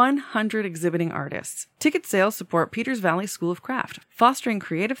 100 exhibiting artists. Ticket sales support Peters Valley School of Craft, fostering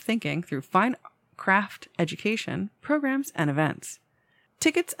creative thinking through fine craft education, programs, and events.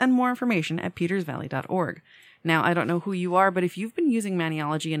 Tickets and more information at petersvalley.org. Now, I don't know who you are, but if you've been using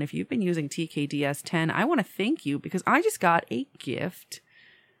Maniology and if you've been using TKDS10, I want to thank you because I just got a gift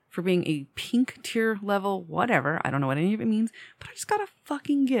for being a pink tier level, whatever. I don't know what any of it means, but I just got a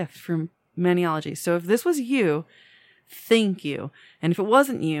fucking gift from Maniology. So if this was you, thank you. And if it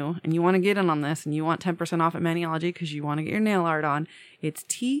wasn't you and you want to get in on this and you want 10% off at Maniology because you want to get your nail art on, it's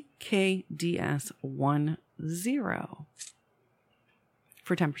TKDS10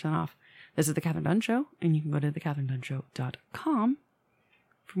 for 10% off. This is The Catherine Dunn Show, and you can go to thecatherinedunnshow.com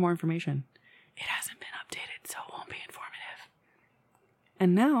for more information. It hasn't been updated, so it won't be informative.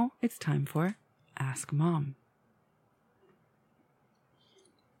 And now it's time for Ask Mom.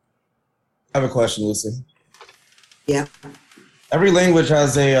 I have a question, Lucy. Yeah. Every language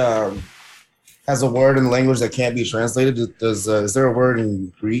has a word in language that can't be translated. Is there a word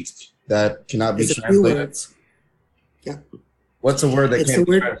in Greek that cannot be There's a few translated? words. Yeah. What's a word that It's can't the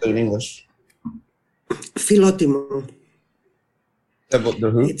be word- translated in English? Philotimo. The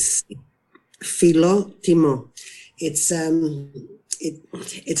who? It's philotimo. It's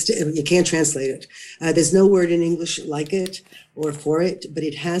you can't translate it. There's no word in English like it or for it, but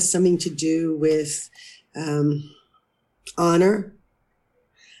it has something to do with honor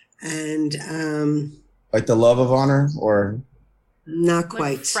and Like the love of honor, or not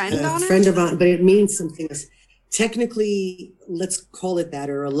quite friend honor? friend of honor, but it means something else. Technically, let's call it that,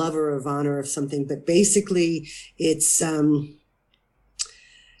 or a lover of honor of something. But basically, it's a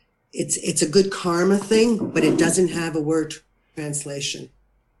good karma thing, but it doesn't have a word translation.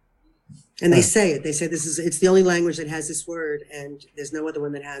 And they say it. They say it's the only language that has this word, and there's no other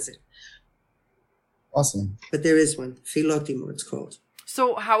one that has it. awesome. But there is one, philotimo. It's called.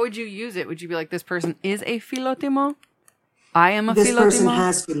 So how would you use it? Would you be like, this person is a philotimo? I am a This philotimo? person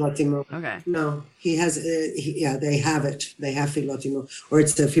has philotimo. Okay. No, he has. They have it. They have philotimo, or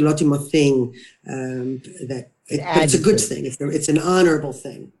it's a philotimo thing. But it's a good thing. It's an honorable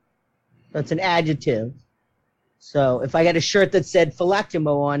thing. That's an adjective. So if I got a shirt that said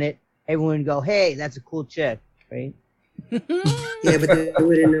philoctimo on it, everyone would go, "Hey, that's a cool chick," right? Yeah, but they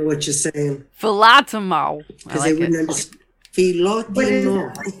wouldn't know what you're saying. Philotimo. I Because like they wouldn't it. understand.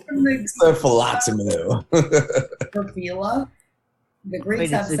 Philotimo. Philotimo. For Phila, the Greeks Wait,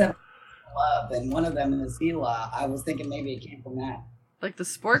 have it's a- 7 love, and one of them is Phila. I was thinking maybe it came from that. Like the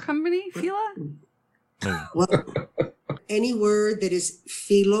sport company, Fila? Well, any word that is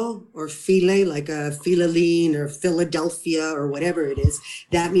philo or phile, like a philaline or Philadelphia or whatever it is,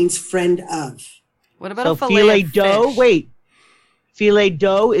 that means friend of. What about So a fillet of dough. fish? Wait, filet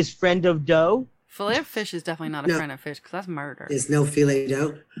dough is friend of dough. Fillet of fish is definitely not a No. friend of fish because that's murder. There's no filet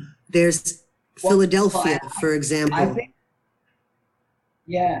dough. There's Philadelphia, for example. I think,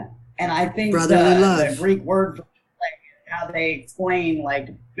 yeah, and I think Brotherly the love. Greek word for like how they explain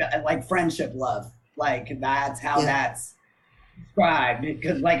like friendship love, like that's how Yeah. that's described.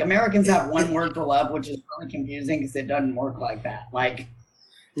 Because like Americans have one word for love, which is really confusing because it doesn't work like that. Like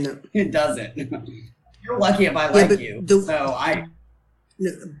No. it doesn't. You're lucky if I Yeah, like but you. the- So I.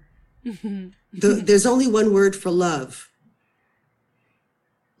 No, there's only one word for love.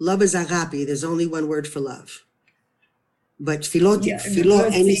 Love is agape. There's only one word for love. But philo, let's see.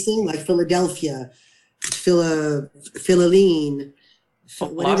 anything like Philadelphia, philaline,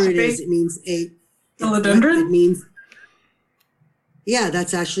 whatever it is, Philosophy? it means a Philodendron? It means, yeah,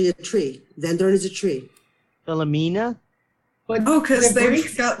 that's actually a tree. Dendron is a tree. Philomena. But Oh, because the they've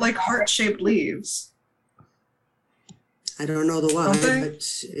Greeks- got like heart-shaped leaves. I don't know the why, Don't they? but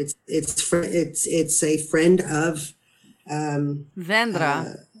it's a friend of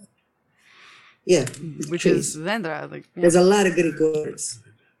Vendra, yeah, which trees. is Vendra. Like, yeah. There's a lot of Greek words.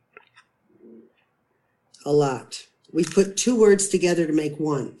 A lot. We put 2 words together to make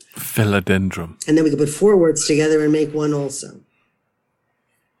one. Philodendron. And then we could put 4 words together and make one also.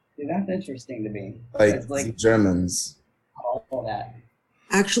 See, that's interesting to me. Like It's like Germans. all that.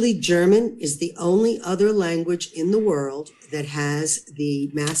 Actually, German is the only other language in the world that has the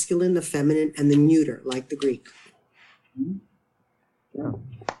masculine, the feminine, and the neuter, like the Greek.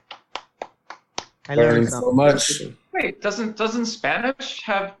 I Learning learned so something. much. Wait, doesn't Spanish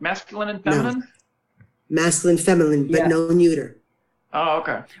have masculine and feminine? Masculine, feminine, but Yeah. no neuter. Oh,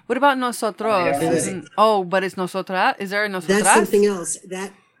 okay. What about nosotros? Yeah. Oh, but it's nosotras? Is there a nosotras? That's something else.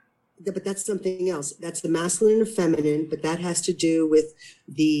 But that's something else. That's the masculine and feminine, but that has to do with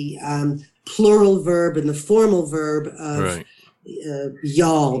the plural verb and the formal verb of Right.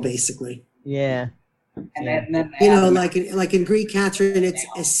 y'all, basically. Yeah. And then You know, like in Greek, Catherine, it's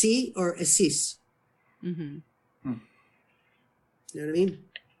esi or esis. Mm-hmm. You know what I mean?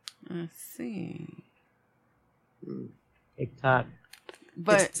 Let's see. TikTok.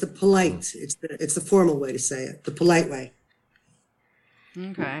 But It's the polite. It's the formal way to say it. The polite way.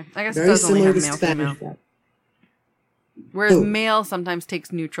 okay, I guess it Very does only similar have to male, Spanish. female. Whereas Who? male sometimes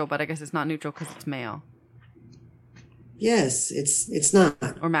takes neutral, but I guess it's not neutral because it's male. Yes, it's not.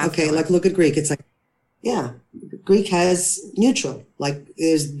 Or masculine. Okay, like look at Greek. It's like, yeah, Greek has neutral. Like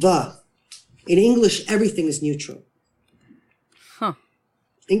there's the. In English, everything is neutral. Huh.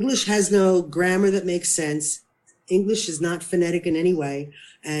 English has no grammar that makes sense. English is not phonetic in any way,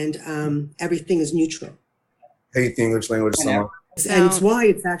 and everything is neutral. Hate the English language so much. And it's why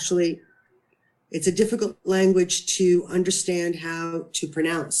it's actually It's a difficult language to understand how to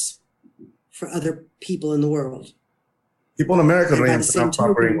pronounce for other people in the world. People in America don't And by even the same pronounce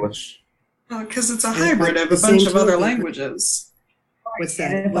proper token- English. Because it's a And hybrid by of the a bunch same of other token- languages. What's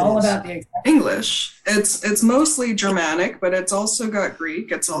that? And it's What all is? about the English. It's mostly Germanic, but it's also got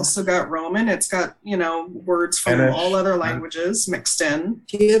Greek. It's also got Roman. It's got, you know, words from Spanish. all other languages mixed in.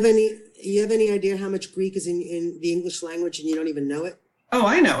 Do you have any idea how much Greek is in the English language and you don't even know it? Oh,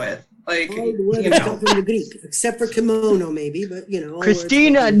 I know it. Like, All the words you know. come from the Greek, except for kimono, maybe, but you know. all words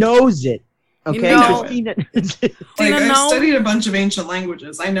Christina come from- knows it. Okay, know- Christina. Like, I've know- studied a bunch of ancient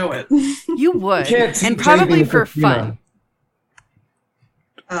languages. I know it. You would, Can't teach and probably anything to for Christina.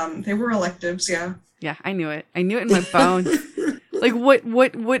 fun. They were electives, yeah. Yeah, I knew it. I knew it in my bones. Like,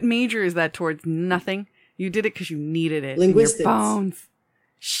 what major is that towards? Nothing. You did it because you needed it. Linguistics. In your bones.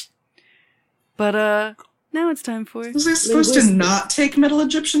 Shh. But now it's time for. Was I supposed to not take Middle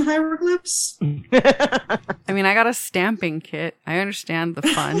Egyptian hieroglyphs? I mean, I got a stamping kit. I understand the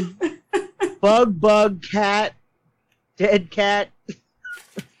fun. Bug, cat, dead cat.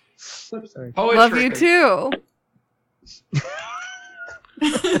 Sorry. Love you too.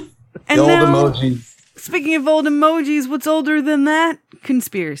 And The old now, emojis. speaking of old emojis, what's older than that?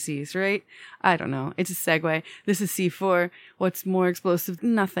 Conspiracies, right? I don't know. It's a segue. This is C4. What's more explosive?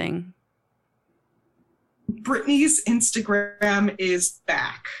 Nothing. Britney's Instagram is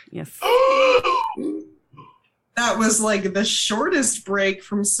back. Yes. That was like the shortest break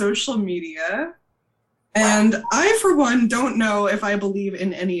from social media. And I, for one, don't know if I believe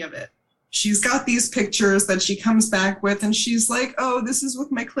in any of it. She's got these pictures that she comes back with, and she's like, oh, this is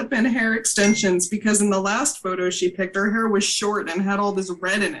with my clip-in hair extensions, because in the last photo she picked, her hair was short and had all this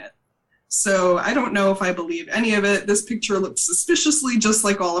red in it. So I don't know if I believe any of it. This picture looks suspiciously just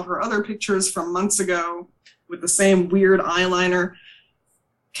like all of her other pictures from months ago with the same weird eyeliner.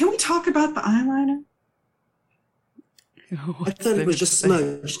 Can we talk about the eyeliner? I thought it was just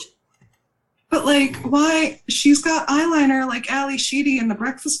smudged. But like, why? She's got eyeliner like Ali Sheedy in The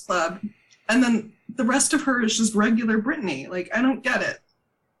Breakfast Club, and then the rest of her is just regular Britney. Like, I don't get it.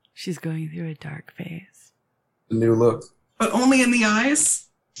 She's going through a dark phase. The new look. But only in the eyes.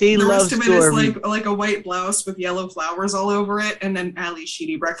 See, The love rest of it story. is like a white blouse with yellow flowers all over it, and then Ali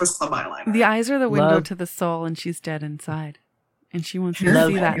Sheedy Breakfast Club eyeliner. The eyes are the window Love- to the soul, and she's dead inside. And she wants you to Love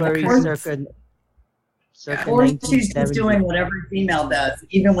see that. in the story curtains. circa Or she's just 1970. doing what every female does,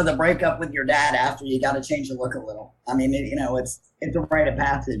 even with a breakup with your dad after you got to change your look a little. I mean, you know, it's a rite of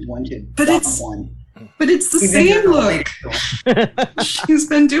passage once you But dump it's- one. But it's the Even same if you're look. related to him. She's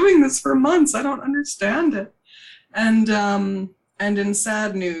been doing this for months. I don't understand it. And in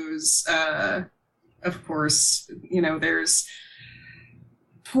sad news, of course, you know, there's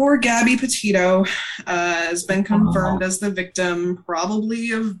poor Gabby Petito has been confirmed as the victim,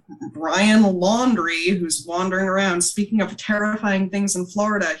 probably of Brian Laundrie, who's wandering around. Speaking of terrifying things in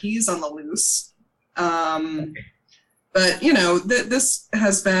Florida, he's on the loose. But, you know, this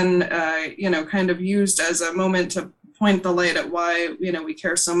has been, you know, kind of used as a moment to point the light at why, you know, we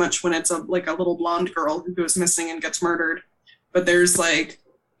care so much when it's like a little blonde girl who goes missing and gets murdered. But there's like,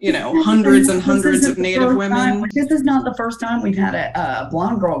 you know, hundreds and hundreds of Native women. This is not the first time we've had a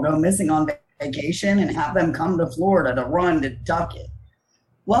blonde girl go missing on vacation and have them come to Florida to run to duck it.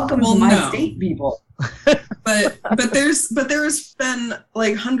 Welcome Well, to my no. state, people. But there's been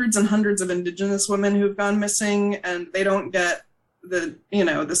like hundreds and hundreds of Indigenous women who've gone missing, and they don't get the, you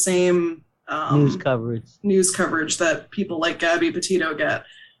know, the same news coverage that people like Gabby Petito get.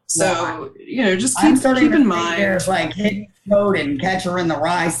 So, Yeah. you know, just I'm keep starting in to think mind. there's like hit code and catch her in the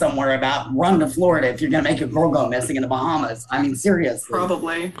rye somewhere about run to Florida if you're gonna make a girl go missing in the Bahamas. I mean, seriously.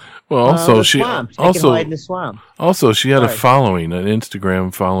 Probably. Well, also the she swamp. They can also hide in the swamp. also she had a Sorry. following, an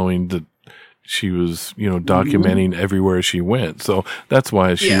Instagram following that she was, you know, documenting everywhere she went. So that's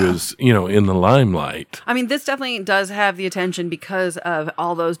why she Yeah. was, you know, in the limelight. I mean, this definitely does have the attention because of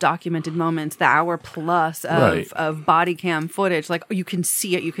all those documented moments, the hour plus Right. of body cam footage. Like, you can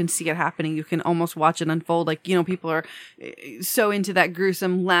see it happening. You can almost watch it unfold. Like, you know, people are so into that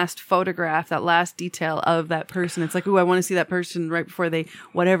gruesome last photograph, that last detail of that person. It's like, ooh, I want to see that person right before they,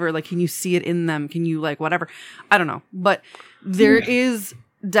 whatever. Like, can you see it in them? Can you, like, whatever? I don't know. But there is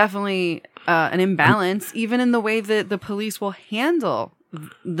definitely an imbalance, even in the way that the police will handle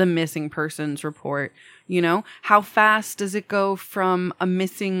the missing persons report. You know, how fast does it go from a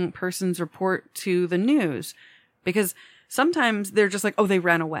missing persons report to the news? Because sometimes they're just like, oh, they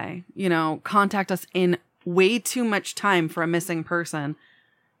ran away. You know, contact us in way too much time for a missing person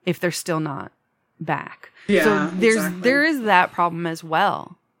if they're still not back. Yeah, so exactly. there is that problem as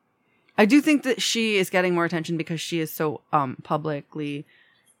well. I do think that she is getting more attention because she is so publicly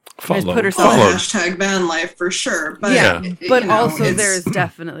Follow. Put herself hashtag van life for sure. But yeah, but also it's, there's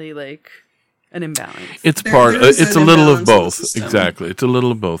definitely like an imbalance. It's part. It's a little of both. Exactly. It's a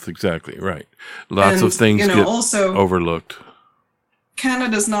little of both. Exactly. Right. Lots of things get also overlooked.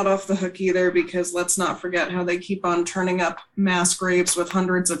 Canada's not off the hook either, because let's not forget how they keep on turning up mass graves with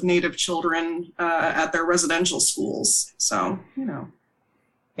hundreds of Native children at their residential schools. So, Yeah,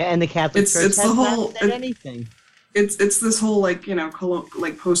 and the Catholic Church has not said anything. It's this whole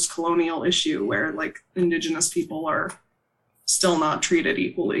post-colonial issue where like Indigenous people are still not treated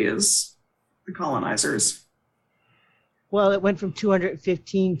equally as the colonizers. Well, it went from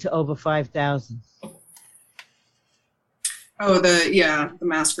 215 to over 5,000. Oh, the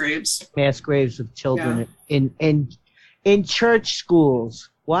mass graves. Mass graves of children in church schools.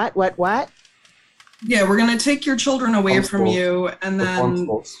 What? Yeah, we're gonna take your children away from you, and then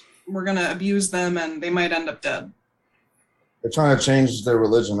we're gonna abuse them, and they might end up dead. They're trying to change their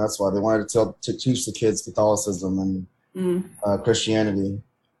religion. That's why they wanted to teach the kids Catholicism and Christianity.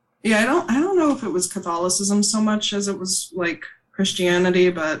 Yeah, I don't know if it was Catholicism so much as it was like Christianity,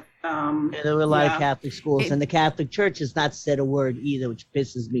 but there were a lot of Catholic schools, and the Catholic Church has not said a word either, which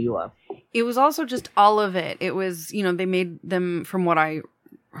pisses me off. It was also just all of it. It was, they made them, from what I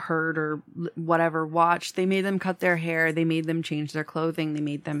heard or whatever, watched, they made them cut their hair, they made them change their clothing, they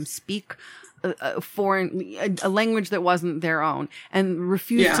made them speak a language that wasn't their own, and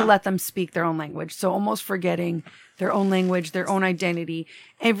refused to let them speak their own language. So almost forgetting their own language, their own identity,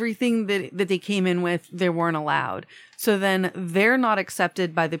 everything that they came in with, they weren't allowed. So then they're not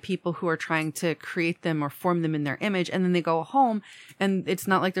accepted by the people who are trying to create them or form them in their image. And then they go home, and it's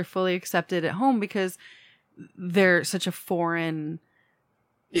not like they're fully accepted at home because they're such a foreign.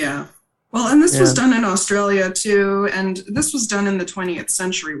 Yeah. Well, and this was done in Australia too, and this was done in the 20th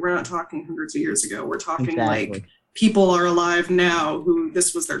century. We're not talking hundreds of years ago. We're talking like people are alive now who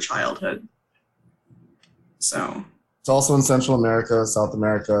this was their childhood. So it's also in Central America, South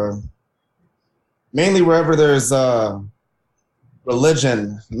America, mainly wherever there's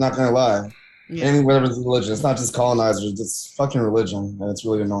religion. I'm not gonna lie, mainly wherever there's religion. It's not just colonizers; it's fucking religion, and it's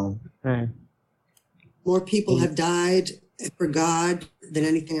really annoying. Right. More people have died for God than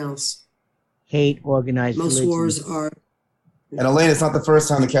anything else. Hate organized Most religion. wars are. And Elaine, it's not the first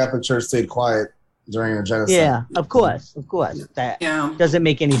time the Catholic Church stayed quiet during a genocide. Yeah, of course. That doesn't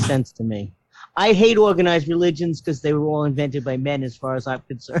make any sense to me. I hate organized religions because they were all invented by men, as far as I'm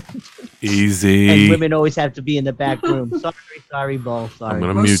concerned. Easy. And women always have to be in the back room. Sorry, Bo. Sorry. I'm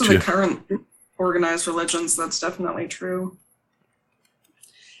gonna Most mute of the you. current organized religions, that's definitely true.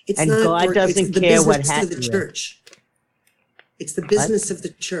 And God doesn't care what happens. It's the church. It's the business of the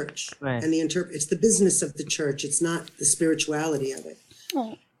church, and it's the business of the church. It's not the spirituality of it.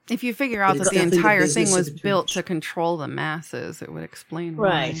 Well, if you figure out that the entire thing was built to control the masses, it would explain why.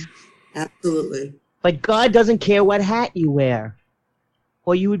 Right. Absolutely. But God doesn't care what hat you wear,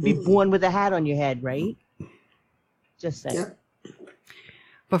 or you would be born with a hat on your head, right? Just saying. Yep.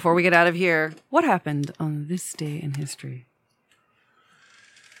 Before we get out of here, what happened on this day in history?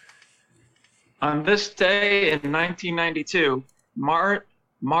 On this day in 1992,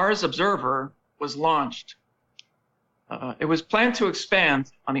 Mars Observer was launched. It was planned to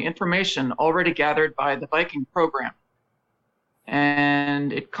expand on the information already gathered by the Viking program,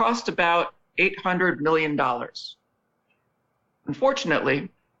 and it cost about $800 million. Unfortunately,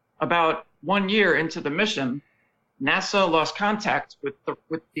 about 1 year into the mission, NASA lost contact with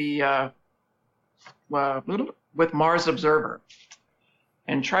Mars Observer.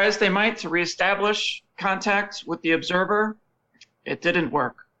 And try as they might to reestablish contact with the observer, it didn't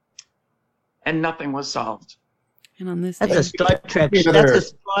work. And nothing was solved. And on this That's a Star Trek. That's a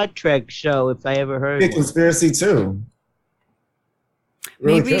Star Trek show, if I ever heard. A conspiracy too.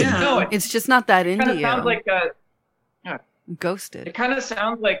 Maybe No, it's just not that into kind of you. sounds like Ghosted. It kind of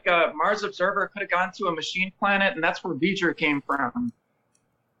sounds like Mars Observer could have gone to a machine planet, and that's where V'ger came from.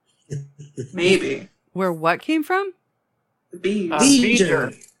 Maybe. Where what came from?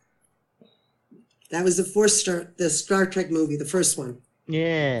 V'ger. That was the Star Trek movie, the first one.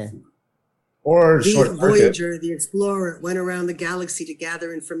 Yeah. Or The short Voyager, the explorer, went around the galaxy to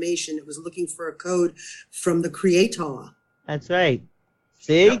gather information. It was looking for a code from the Creator. That's right.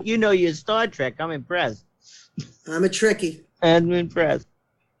 See, you know your Star Trek. I'm impressed. I'm a Trekkie. I'm impressed.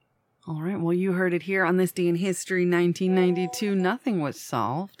 All right. Well, you heard it here on this day in history, 1992. Nothing was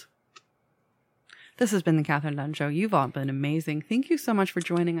solved. This has been the Catherine Dunn Show. You've all been amazing. Thank you so much for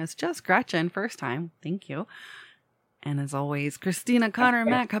joining us. Just Gretchen, first time. Thank you. And as always, Christina, Connor,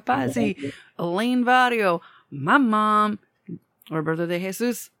 Matt Capazzi, Elaine Vario, my mom, Roberto de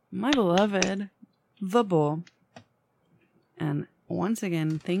Jesus, my beloved, the Bull. And once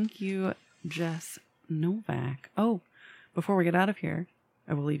again, thank you, Jess Novak. Oh, before we get out of here,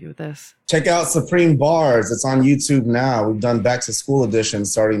 I will leave you with this. Check out Supreme Bars. It's on YouTube now. We've done back to school edition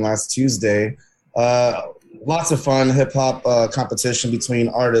starting last Tuesday. Lots of fun hip hop competition between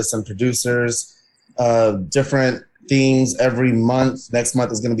artists and producers. Different themes every month. Next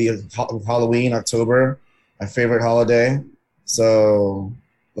month is going to be Halloween, October, my favorite holiday. So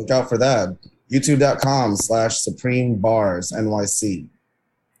look out for that. YouTube.com/Supreme Bars NYC.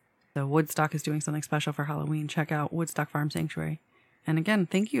 So Woodstock is doing something special for Halloween. Check out Woodstock Farm Sanctuary. And again,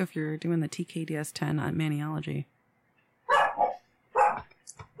 thank you if you're doing the TKDS 10 on Maniology.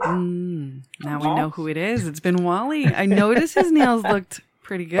 Now we know who it is. It's been Wally. I noticed his nails looked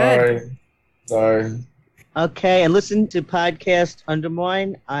pretty good. Sorry. Okay, and listen to podcast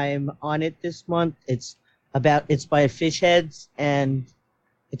Undermine. I'm on it this month. It's by Fish Heads, and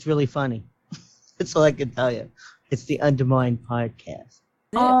it's really funny. That's all I can tell you. It's the Undermine podcast.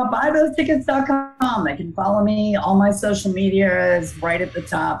 BuyThoseTickets.com. They can follow me. All my social media is right at the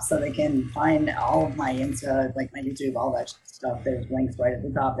top, so they can find all of my Insta, like my YouTube, all that stuff. There's links right at the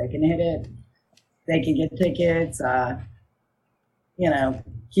top. They can hit it. They can get tickets.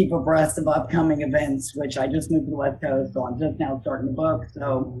 Keep abreast of upcoming events, which I just moved to the West Coast, so I'm just now starting to book.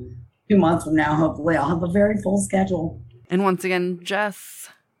 So 2 months from now, hopefully, I'll have a very full schedule. And once again, Jess,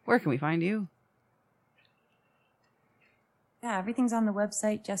 where can we find you? Yeah, everything's on the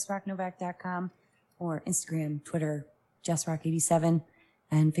website, jessrocknovak.com, or Instagram, Twitter, jessrock87,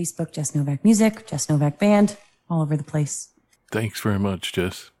 and Facebook, Jess Novak Music, Jess Novak Band, all over the place. Thanks very much,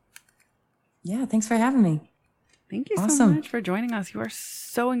 Jess. Yeah, thanks for having me. Thank you so much for joining us. You are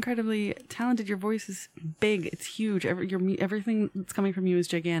so incredibly talented. Your voice is big. It's huge. Everything that's coming from you is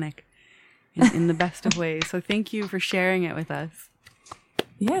gigantic in the best of ways. So thank you for sharing it with us.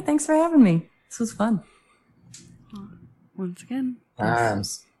 Yeah, thanks for having me. This was fun. Once again,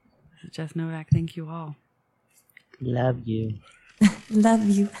 this is Jess Novak. Thank you all. Love you. Love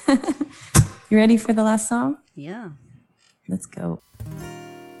you. You ready for the last song? Yeah. Let's go.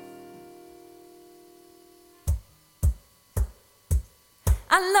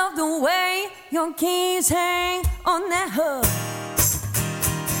 I love the way your keys hang on that hook.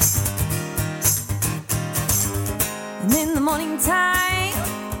 And in the morning time,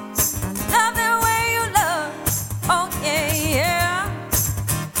 I love the way you look. Oh yeah, yeah.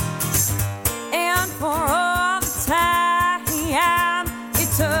 And for all the time it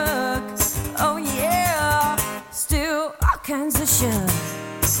took, oh yeah, still all kinds of shit.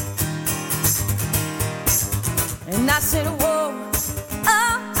 And I said, whoa.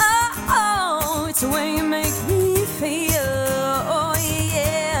 It's the way you make me feel, oh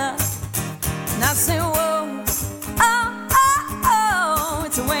yeah. And I say, whoa, oh,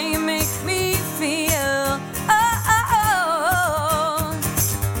 it's the way you make me feel, oh.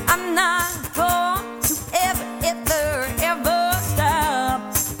 I'm not going to ever stop,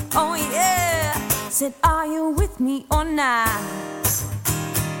 oh yeah. Said, are you with me or not?